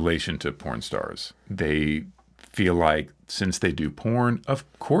in relation to porn stars. They feel like since they do porn, of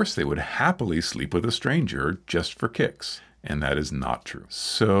course they would happily sleep with a stranger just for kicks. And that is not true.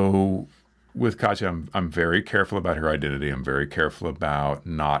 So with Katja, I'm very careful about her identity. I'm very careful about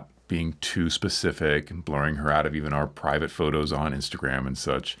not being too specific and blurring her out of even our private photos on Instagram and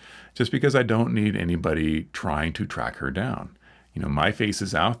such, just because I don't need anybody trying to track her down. My face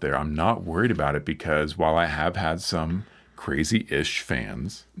is out there. I'm not worried about it because while I have had some crazy-ish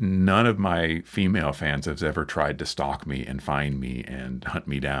fans, none of my female fans have ever tried to stalk me and find me and hunt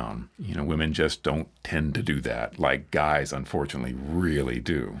me down. Women just don't tend to do that, like guys, unfortunately, really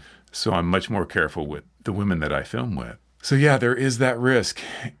do. So I'm much more careful with the women that I film with. So yeah, there is that risk.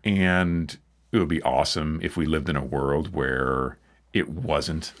 And it would be awesome if we lived in a world where it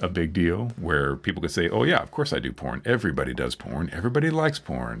wasn't a big deal, where people could say, oh yeah, of course I do porn. Everybody does porn. Everybody likes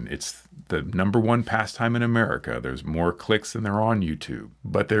porn. It's the #1 pastime in America. There's more clicks than there are on YouTube.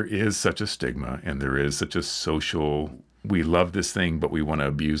 But there is such a stigma, and there is such a social we love this thing, but we want to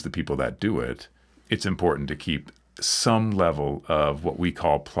abuse the people that do it, it's important to keep some level of what we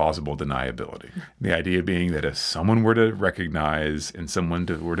call plausible deniability. The idea being that if someone were to recognize and someone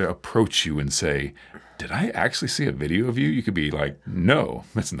were to approach you and say, did I actually see a video of you? You could be like, no,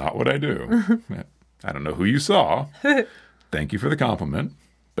 that's not what I do. I don't know who you saw. Thank you for the compliment,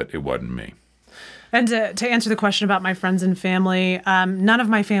 but it wasn't me. And to answer the question about my friends and family, none of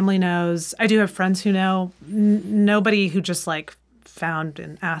my family knows. I do have friends who know. Nobody who just like found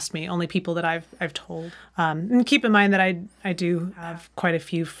and asked me. Only people that I've told. And keep in mind that I do have quite a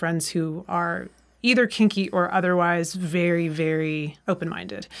few friends who are either kinky or otherwise very, very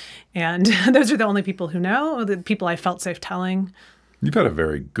open-minded. And those are the only people who know, the people I felt safe telling. You've had a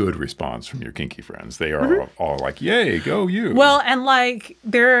very good response from your kinky friends. They are all like, yay, go you. Well, and like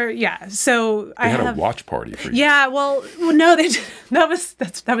so they had a watch party for you. Yeah, well, no,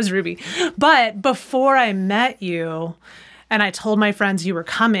 that was Ruby. But before I met you and I told my friends you were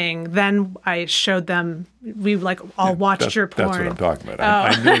coming, then I showed them, we like all watched your porn. That's what I'm talking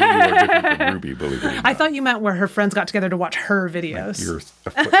about. I know that you are different from Ruby, believe it or not. I thought you meant where her friends got together to watch her videos. You're a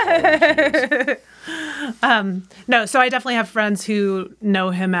foot taller. No, so I definitely have friends who know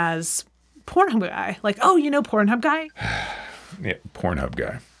him as Pornhub guy. Like, oh, you know Pornhub guy? Yeah, Pornhub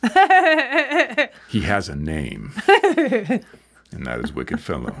guy. He has a name, and that is Wicked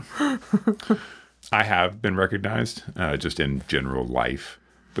Fellow. I have been recognized just in general life.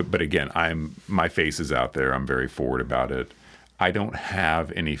 But again, my face is out there. I'm very forward about it. I don't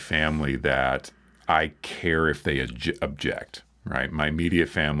have any family that I care if they object, right? My immediate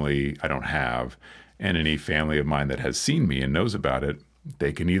family, I don't have. And any family of mine that has seen me and knows about it,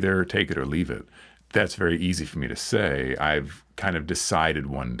 they can either take it or leave it. That's very easy for me to say. I've kind of decided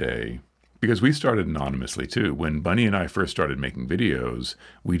one day, because we started anonymously too. When Bunny and I first started making videos,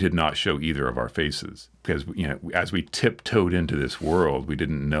 we did not show either of our faces because, as we tiptoed into this world, we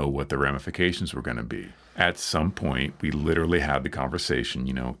didn't know what the ramifications were going to be. At some point, we literally had the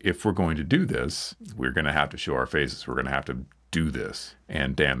conversation, if we're going to do this, we're going to have to show our faces. We're going to have to do this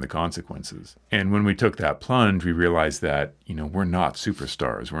and damn the consequences. And when we took that plunge, we realized that, we're not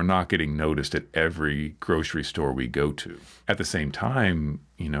superstars. We're not getting noticed at every grocery store we go to. At the same time,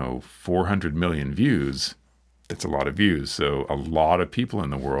 400 million views, that's a lot of views. So a lot of people in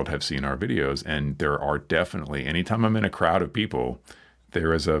the world have seen our videos. And there are definitely, anytime I'm in a crowd of people,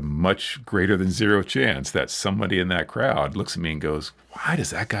 there is a much greater than zero chance that somebody in that crowd looks at me and goes, why does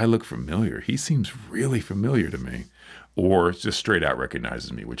that guy look familiar? He seems really familiar to me. Or just straight out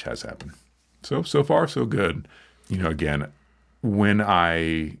recognizes me, which has happened. So far, so good. Again, when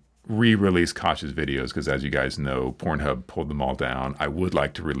I re-release Koch's videos, because as you guys know, Pornhub pulled them all down, I would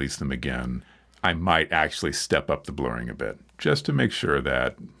like to release them again. I might actually step up the blurring a bit, just to make sure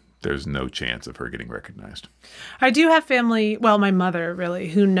that there's no chance of her getting recognized. I do have family, well, my mother really,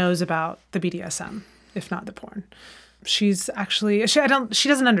 who knows about the BDSM, if not the porn. She's actually, she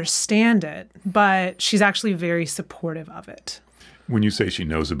doesn't understand it, but she's actually very supportive of it. When you say she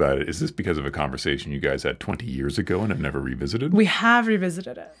knows about it, is this because of a conversation you guys had 20 years ago and have never revisited? We have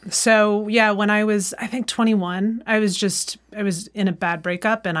revisited it. So yeah, when I was, I think 21, I was in a bad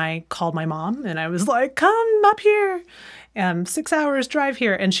breakup and I called my mom and I was like, come up here, 6 hours drive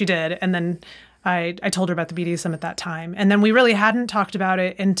here. And she did. And then I told her about the BDSM at that time. And then we really hadn't talked about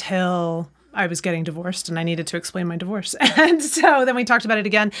it until I was getting divorced and I needed to explain my divorce. And so then we talked about it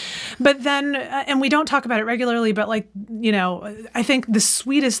again. But then, and we don't talk about it regularly, but I think the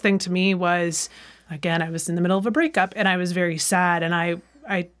sweetest thing to me was, again, I was in the middle of a breakup and I was very sad. And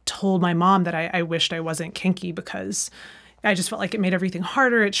I told my mom that I wished I wasn't kinky because I just felt like it made everything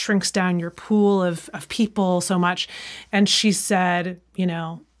harder. It shrinks down your pool of people so much. And she said,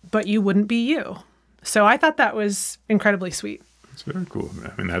 but you wouldn't be you. So I thought that was incredibly sweet. It's very cool.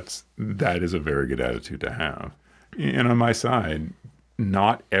 I mean, that is a very good attitude to have. And on my side,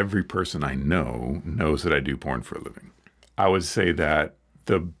 not every person I know knows that I do porn for a living. I would say that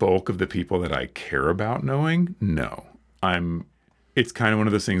the bulk of the people that I care about knowing, no. It's kind of one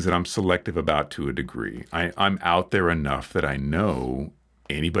of those things that I'm selective about to a degree. I'm out there enough that I know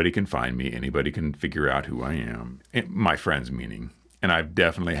anybody can find me, anybody can figure out who I am. My friends, meaning. And I've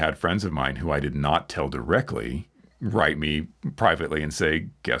definitely had friends of mine who I did not tell directly write me privately and say,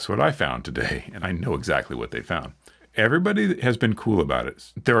 guess what I found today? And I know exactly what they found. Everybody has been cool about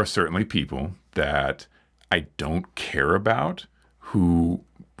it. There are certainly people that I don't care about who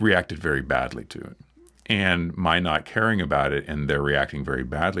reacted very badly to it. And my not caring about it and their reacting very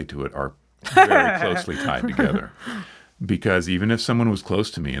badly to it are very closely tied together. Because even if someone was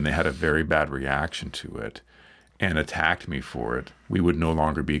close to me and they had a very bad reaction to it, and attacked me for it, we would no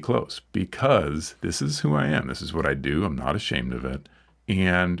longer be close, because this is who I am. This is what I do. I'm not ashamed of it.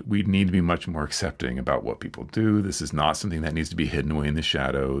 And we need to be much more accepting about what people do. This is not something that needs to be hidden away in the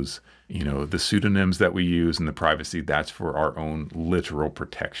shadows. The pseudonyms that we use and the privacy, that's for our own literal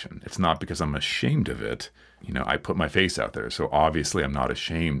protection. It's not because I'm ashamed of it. I put my face out there. So obviously I'm not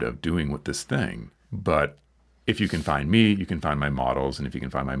ashamed of doing with this thing. But if you can find me, you can find my models. And if you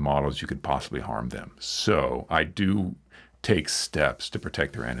can find my models, you could possibly harm them. So I do take steps to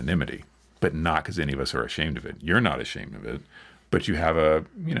protect their anonymity, but not because any of us are ashamed of it. You're not ashamed of it. But you have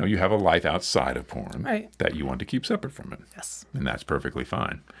a life outside of porn that you want to keep separate from it. Yes. And that's perfectly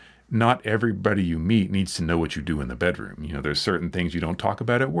fine. Not everybody you meet needs to know what you do in the bedroom. There's certain things you don't talk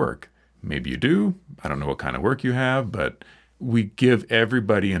about at work. Maybe you do. I don't know what kind of work you have, but we give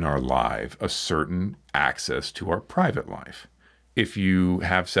everybody in our life a certain access to our private life. If you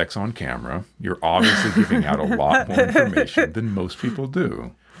have sex on camera, you're obviously giving out a lot more information than most people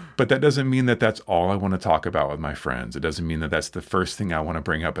do. But that doesn't mean that that's all I want to talk about with my friends. It doesn't mean that that's the first thing I want to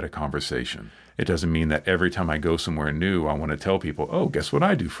bring up at a conversation. It doesn't mean that every time I go somewhere new, I want to tell people, oh, guess what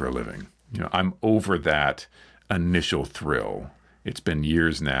I do for a living? I'm over that initial thrill. It's been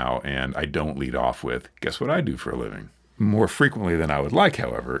years now, and I don't lead off with, guess what I do for a living? More frequently than I would like,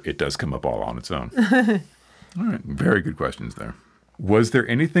 however, it does come up all on its own. All right, very good questions there. Was there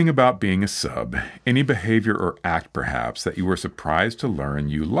anything about being a sub, any behavior or act perhaps, that you were surprised to learn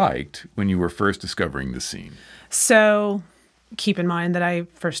you liked when you were first discovering the scene? So keep in mind that I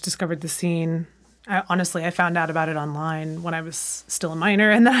first discovered the scene. I found out about it online when I was still a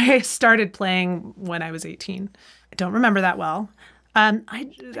minor, and then I started playing when I was 18. I don't remember that well.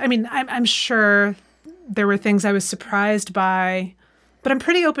 I'm sure there were things I was surprised by, but I'm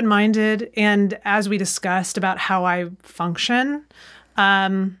pretty open-minded. And as we discussed about how I function,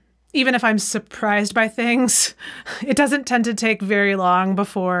 even if I'm surprised by things, it doesn't tend to take very long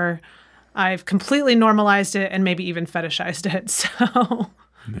before I've completely normalized it and maybe even fetishized it. So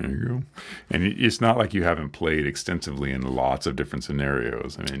there you go. And it's not like you haven't played extensively in lots of different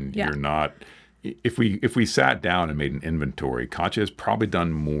scenarios. You're not. If we sat down and made an inventory, Katya has probably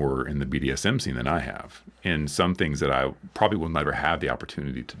done more in the BDSM scene than I have, in some things that I probably will never have the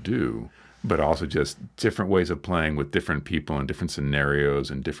opportunity to do, but also just different ways of playing with different people and different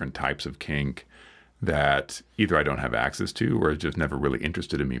scenarios and different types of kink that either I don't have access to or is just never really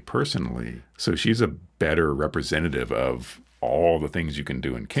interested in me personally. So she's a better representative of all the things you can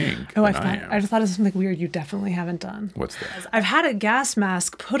do in kink. I just thought of something weird you definitely haven't done. What's that? I've had a gas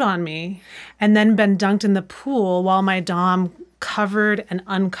mask put on me and then been dunked in the pool while my dom covered and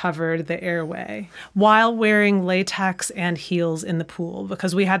uncovered the airway while wearing latex and heels in the pool,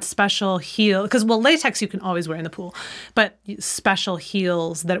 because we had special latex you can always wear in the pool, but special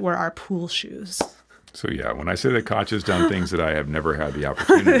heels that were our pool shoes. So yeah, when I say that Katya's done things that I have never had the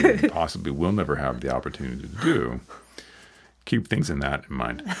opportunity and possibly will never have the opportunity to do, keep things in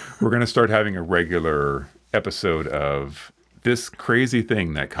mind. We're going to start having a regular episode of this crazy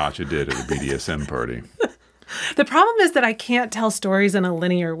thing that Katya did at a BDSM party. The problem is that I can't tell stories in a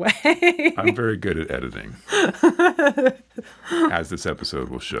linear way. I'm very good at editing, as this episode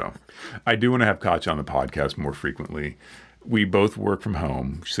will show. I do want to have Katya on the podcast more frequently. We both work from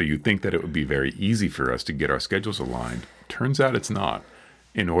home, so you'd think that it would be very easy for us to get our schedules aligned. Turns out it's not.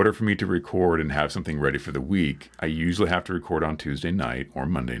 In order for me to record and have something ready for the week, I usually have to record on Tuesday night or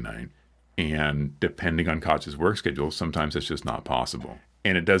Monday night. And depending on Katya's work schedule, sometimes it's just not possible.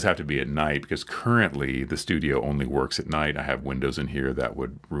 And it does have to be at night because currently the studio only works at night. I have windows in here that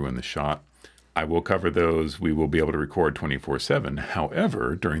would ruin the shot. I will cover those. We will be able to record 24/7.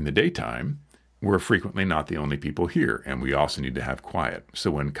 However, during the daytime, we're frequently not the only people here, and we also need to have quiet.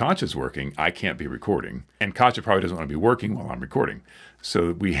 So when Katya's working, I can't be recording, and Katya probably doesn't want to be working while I'm recording.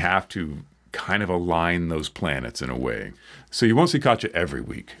 So we have to kind of align those planets in a way. So you won't see Katya every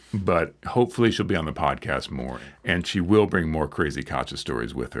week, but hopefully she'll be on the podcast more, and she will bring more crazy Katya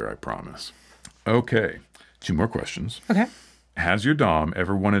stories with her, I promise. Okay, 2 more questions. Okay. Has your dom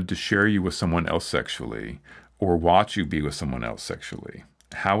ever wanted to share you with someone else sexually or watch you be with someone else sexually?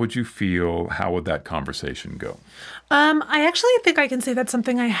 How would you feel? How would that conversation go? I actually think I can say that's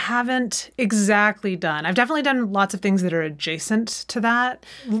something I haven't exactly done. I've definitely done lots of things that are adjacent to that.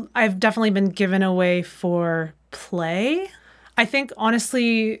 I've definitely been given away for play. I think,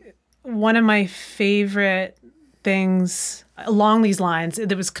 honestly, one of my favorite things along these lines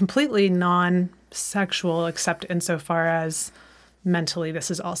that was completely non-sexual, except insofar as mentally this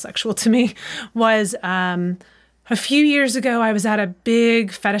is all sexual to me, was a few years ago, I was at a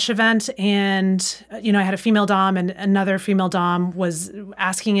big fetish event and, I had a female dom and another female dom was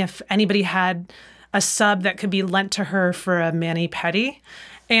asking if anybody had a sub that could be lent to her for a mani-pedi.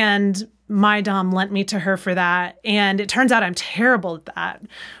 And my dom lent me to her for that. And it turns out I'm terrible at that,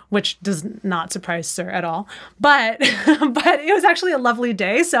 which does not surprise Sir at all. But it was actually a lovely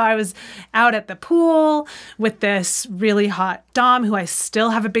day. So I was out at the pool with this really hot dom who I still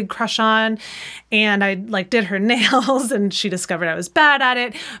have a big crush on. And I did her nails and she discovered I was bad at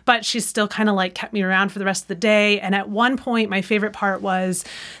it, but she still kind of kept me around for the rest of the day. And at one point, my favorite part was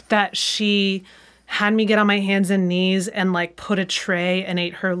that she had me get on my hands and knees and put a tray and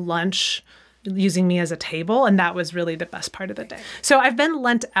ate her lunch using me as a table. And that was really the best part of the day. So I've been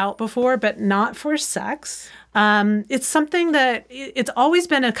lent out before, but not for sex. It's something that it's always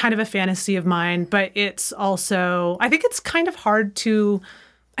been a kind of a fantasy of mine, but it's also, I think it's kind of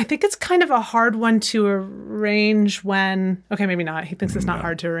a hard one to arrange when, okay, maybe not. He thinks it's not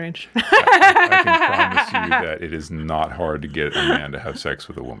hard to arrange. I can promise you that it is not hard to get a man to have sex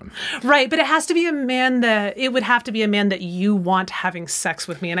with a woman. Right, but it has to be it would have to be a man that you want having sex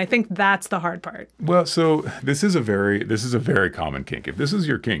with me. And I think that's the hard part. Well, so this is a very common kink. If this is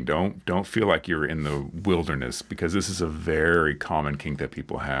your kink, don't feel like you're in the wilderness, because this is a very common kink that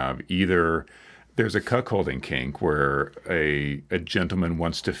people have. Either there's a cuckolding kink where a gentleman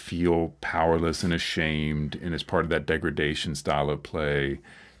wants to feel powerless and ashamed and is part of that degradation style of play.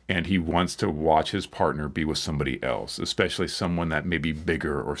 And he wants to watch his partner be with somebody else, especially someone that may be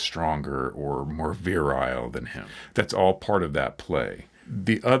bigger or stronger or more virile than him. That's all part of that play.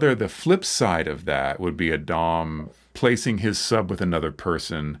 The flip side of that would be a dom placing his sub with another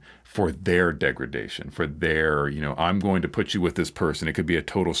person for their degradation, for their, I'm going to put you with this person. It could be a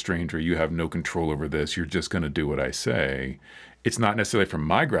total stranger. You have no control over this. You're just going to do what I say. It's not necessarily for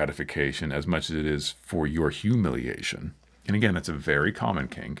my gratification as much as it is for your humiliation. And again, that's a very common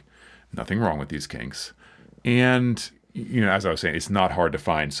kink. Nothing wrong with these kinks. And, as I was saying, it's not hard to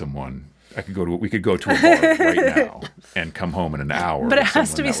find someone. We could go to a bar right now and come home in an hour. But it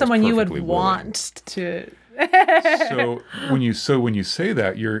has to be someone you would want to. So when you say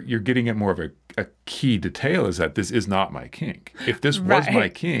that, you're getting at more of a key detail, is that this is not my kink. If this was my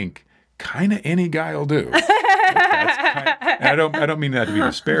kink, kind of any guy will do. I don't mean that to be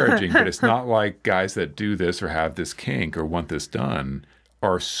disparaging, but it's not like guys that do this or have this kink or want this done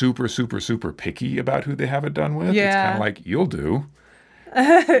are super, super, super picky about who they have it done with. Yeah. It's kind of like, you'll do.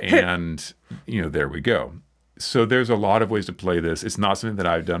 And, there we go. So there's a lot of ways to play this. It's not something that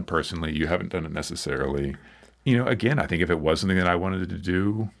I've done personally. You haven't done it necessarily. Again, I think if it was something that I wanted to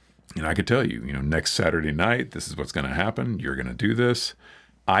do, I could tell you, next Saturday night, this is what's going to happen. You're going to do this.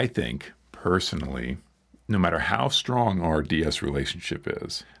 I think personally, no matter how strong our DS relationship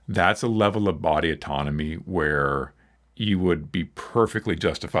is, that's a level of body autonomy where you would be perfectly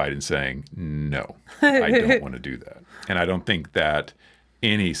justified in saying, no, I don't want to do that. And I don't think that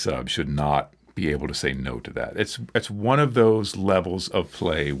any sub should not be able to say no to that. It's one of those levels of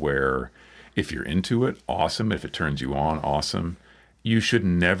play where if you're into it, awesome. If it turns you on, awesome. You should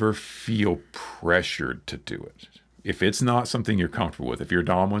never feel pressured to do it. If it's not something you're comfortable with, if your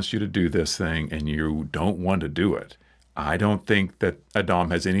dom wants you to do this thing and you don't want to do it, I don't think that a dom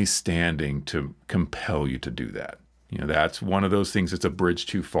has any standing to compel you to do that. That's one of those things that's a bridge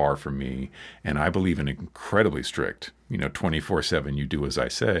too far for me. And I believe in incredibly strict, 24/7, you do as I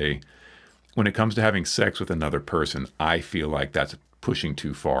say. When it comes to having sex with another person, I feel like that's pushing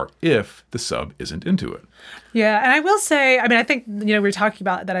too far if the sub isn't into it. Yeah. And I will say, I think, we were talking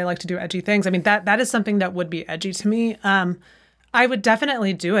about that I like to do edgy things. That is something that would be edgy to me. I would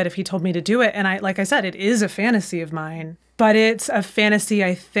definitely do it if he told me to do it. And like I said, it is a fantasy of mine, but it's a fantasy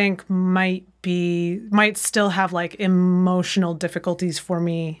I think might still have emotional difficulties for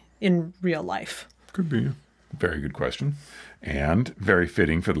me in real life. Could be. Very good question. And very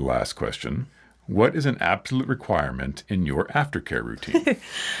fitting for the last question. What is an absolute requirement in your aftercare routine?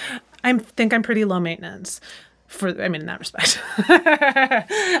 I think I'm pretty low maintenance in that respect.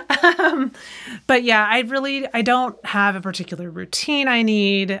 But yeah, I don't have a particular routine I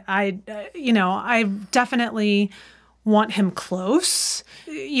need. I definitely want him close.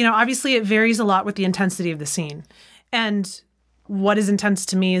 Obviously it varies a lot with the intensity of the scene. And what is intense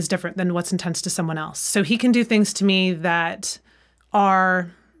to me is different than what's intense to someone else. So he can do things to me that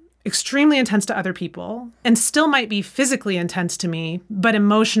are extremely intense to other people and still might be physically intense to me, but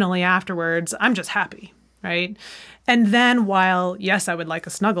emotionally afterwards, I'm just happy, right? And then while, yes, I would like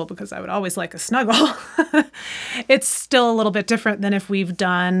a snuggle because I would always like a snuggle, it's still a little bit different than if we've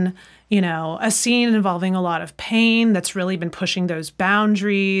done, a scene involving a lot of pain that's really been pushing those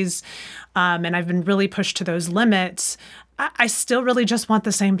boundaries, and I've been really pushed to those limits. I still really just want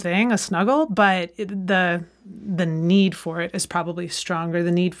the same thing, a snuggle, but the need for it is probably stronger,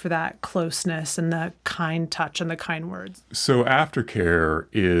 the need for that closeness and the kind touch and the kind words. So aftercare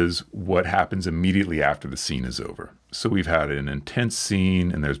is what happens immediately after the scene is over. So we've had an intense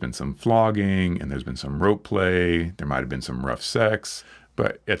scene, and there's been some flogging, and there's been some rope play, there might have been some rough sex,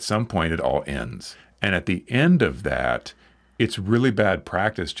 but at some point it all ends. And at the end of that, it's really bad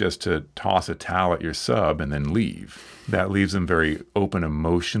practice just to toss a towel at your sub and then leave. That leaves them very open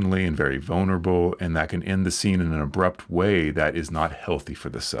emotionally and very vulnerable, and that can end the scene in an abrupt way that is not healthy for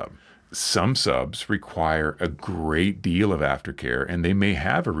the sub. Some subs require a great deal of aftercare, and they may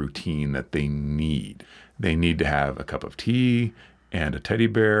have a routine that they need. They need to have a cup of tea and a teddy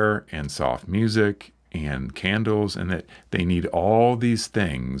bear and soft music and candles, and that they need all these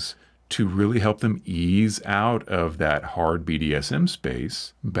things to really help them ease out of that hard BDSM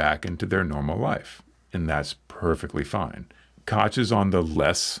space back into their normal life. And that's perfectly fine. Koch is on the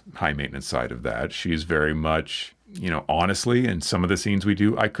less high maintenance side of that. She's very much, honestly, in some of the scenes we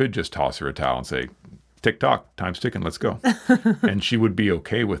do, I could just toss her a towel and say, tick tock, time's ticking, let's go. And she would be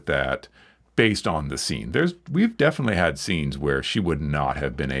okay with that based on the scene. We've definitely had scenes where she would not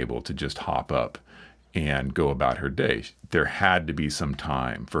have been able to just hop up and go about her day. There had to be some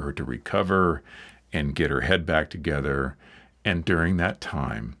time for her to recover and get her head back together. And during that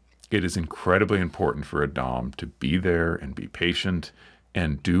time, it is incredibly important for a dom to be there and be patient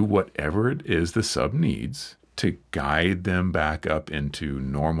and do whatever it is the sub needs to guide them back up into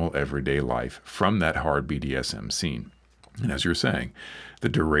normal everyday life from that hard BDSM scene. And as you're saying, the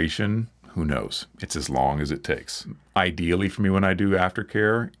duration, who knows? It's as long as it takes. Ideally for me, when I do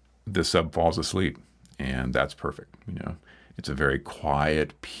aftercare, the sub falls asleep. And that's perfect. It's a very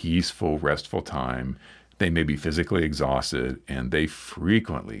quiet, peaceful, restful time. They may be physically exhausted, and they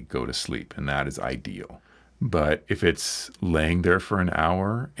frequently go to sleep, and that is ideal. But if it's laying there for an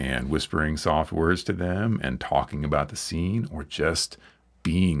hour and whispering soft words to them and talking about the scene, or just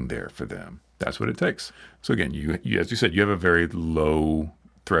being there for them, that's what it takes. So again, you as you said, you have a very low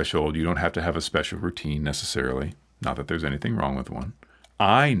threshold. You don't have to have a special routine necessarily. Not that there's anything wrong with one.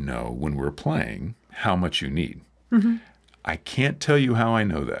 I know when we're playing how much you need. Mm-hmm. I can't tell you how I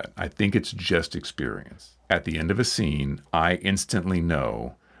know that. I think it's just experience. At the end of a scene, I instantly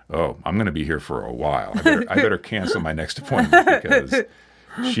know, I'm going to be here for a while. I better cancel my next appointment because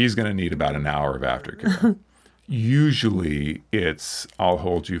she's going to need about an hour of aftercare. Usually I'll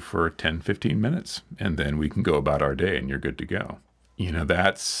hold you for 10, 15 minutes, and then we can go about our day and you're good to go.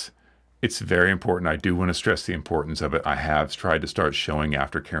 It's very important. I do want to stress the importance of it. I have tried to start showing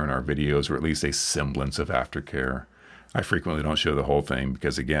aftercare in our videos, or at least a semblance of aftercare. I frequently don't show the whole thing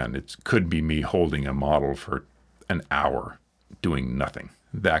because, again, it could be me holding a model for an hour doing nothing.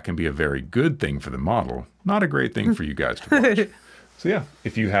 That can be a very good thing for the model, not a great thing for you guys to watch. So yeah,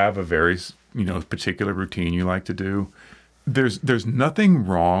 if you have a very particular routine you like to do, there's nothing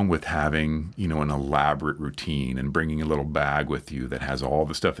wrong with having, an elaborate routine and bringing a little bag with you that has all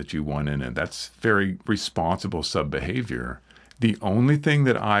the stuff that you want in it. That's very responsible sub behavior. The only thing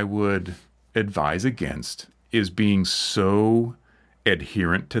that I would advise against is being so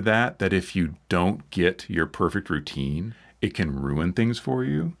adherent to that if you don't get your perfect routine, it can ruin things for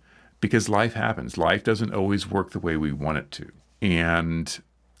you, because life happens. Life doesn't always work the way we want it to. And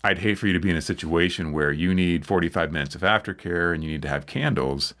I'd hate for you to be in a situation where you need 45 minutes of aftercare and you need to have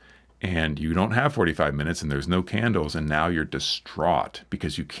candles, and you don't have 45 minutes and there's no candles, and now you're distraught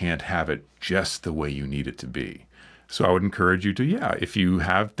because you can't have it just the way you need it to be. So I would encourage you to, if you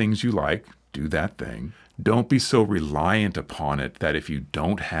have things you like, do that thing. Don't be so reliant upon it that if you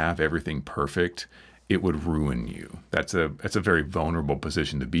don't have everything perfect, it would ruin you. That's a very vulnerable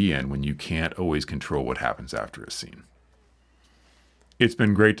position to be in when you can't always control what happens after a scene. It's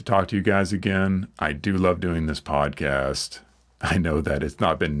been great to talk to you guys again. I do love doing this podcast. I know that it's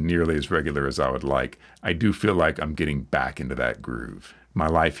not been nearly as regular as I would like. I do feel like I'm getting back into that groove. My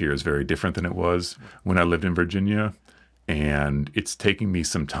life here is very different than it was when I lived in Virginia, and it's taking me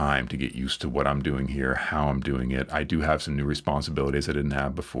some time to get used to what I'm doing here, how I'm doing it. I do have some new responsibilities I didn't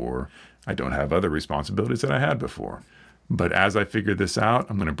have before. I don't have other responsibilities that I had before. But as I figure this out,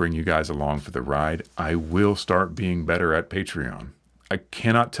 I'm going to bring you guys along for the ride. I will start being better at Patreon. I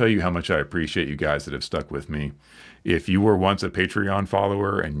cannot tell you how much I appreciate you guys that have stuck with me. If you were once a Patreon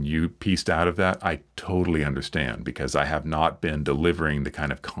follower and you pieced out of that, I totally understand, because I have not been delivering the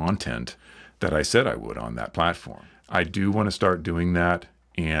kind of content that I said I would on that platform. I do want to start doing that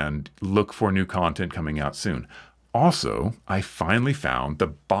and look for new content coming out soon. Also, I finally found the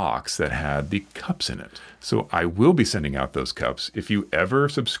box that had the cups in it. So I will be sending out those cups. If you ever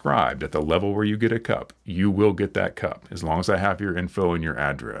subscribed at the level where you get a cup, you will get that cup as long as I have your info and your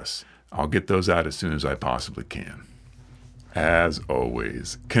address. I'll get those out as soon as I possibly can. As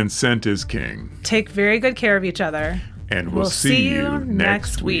always, consent is king. Take very good care of each other. And we'll see you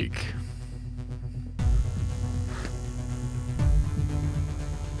next week.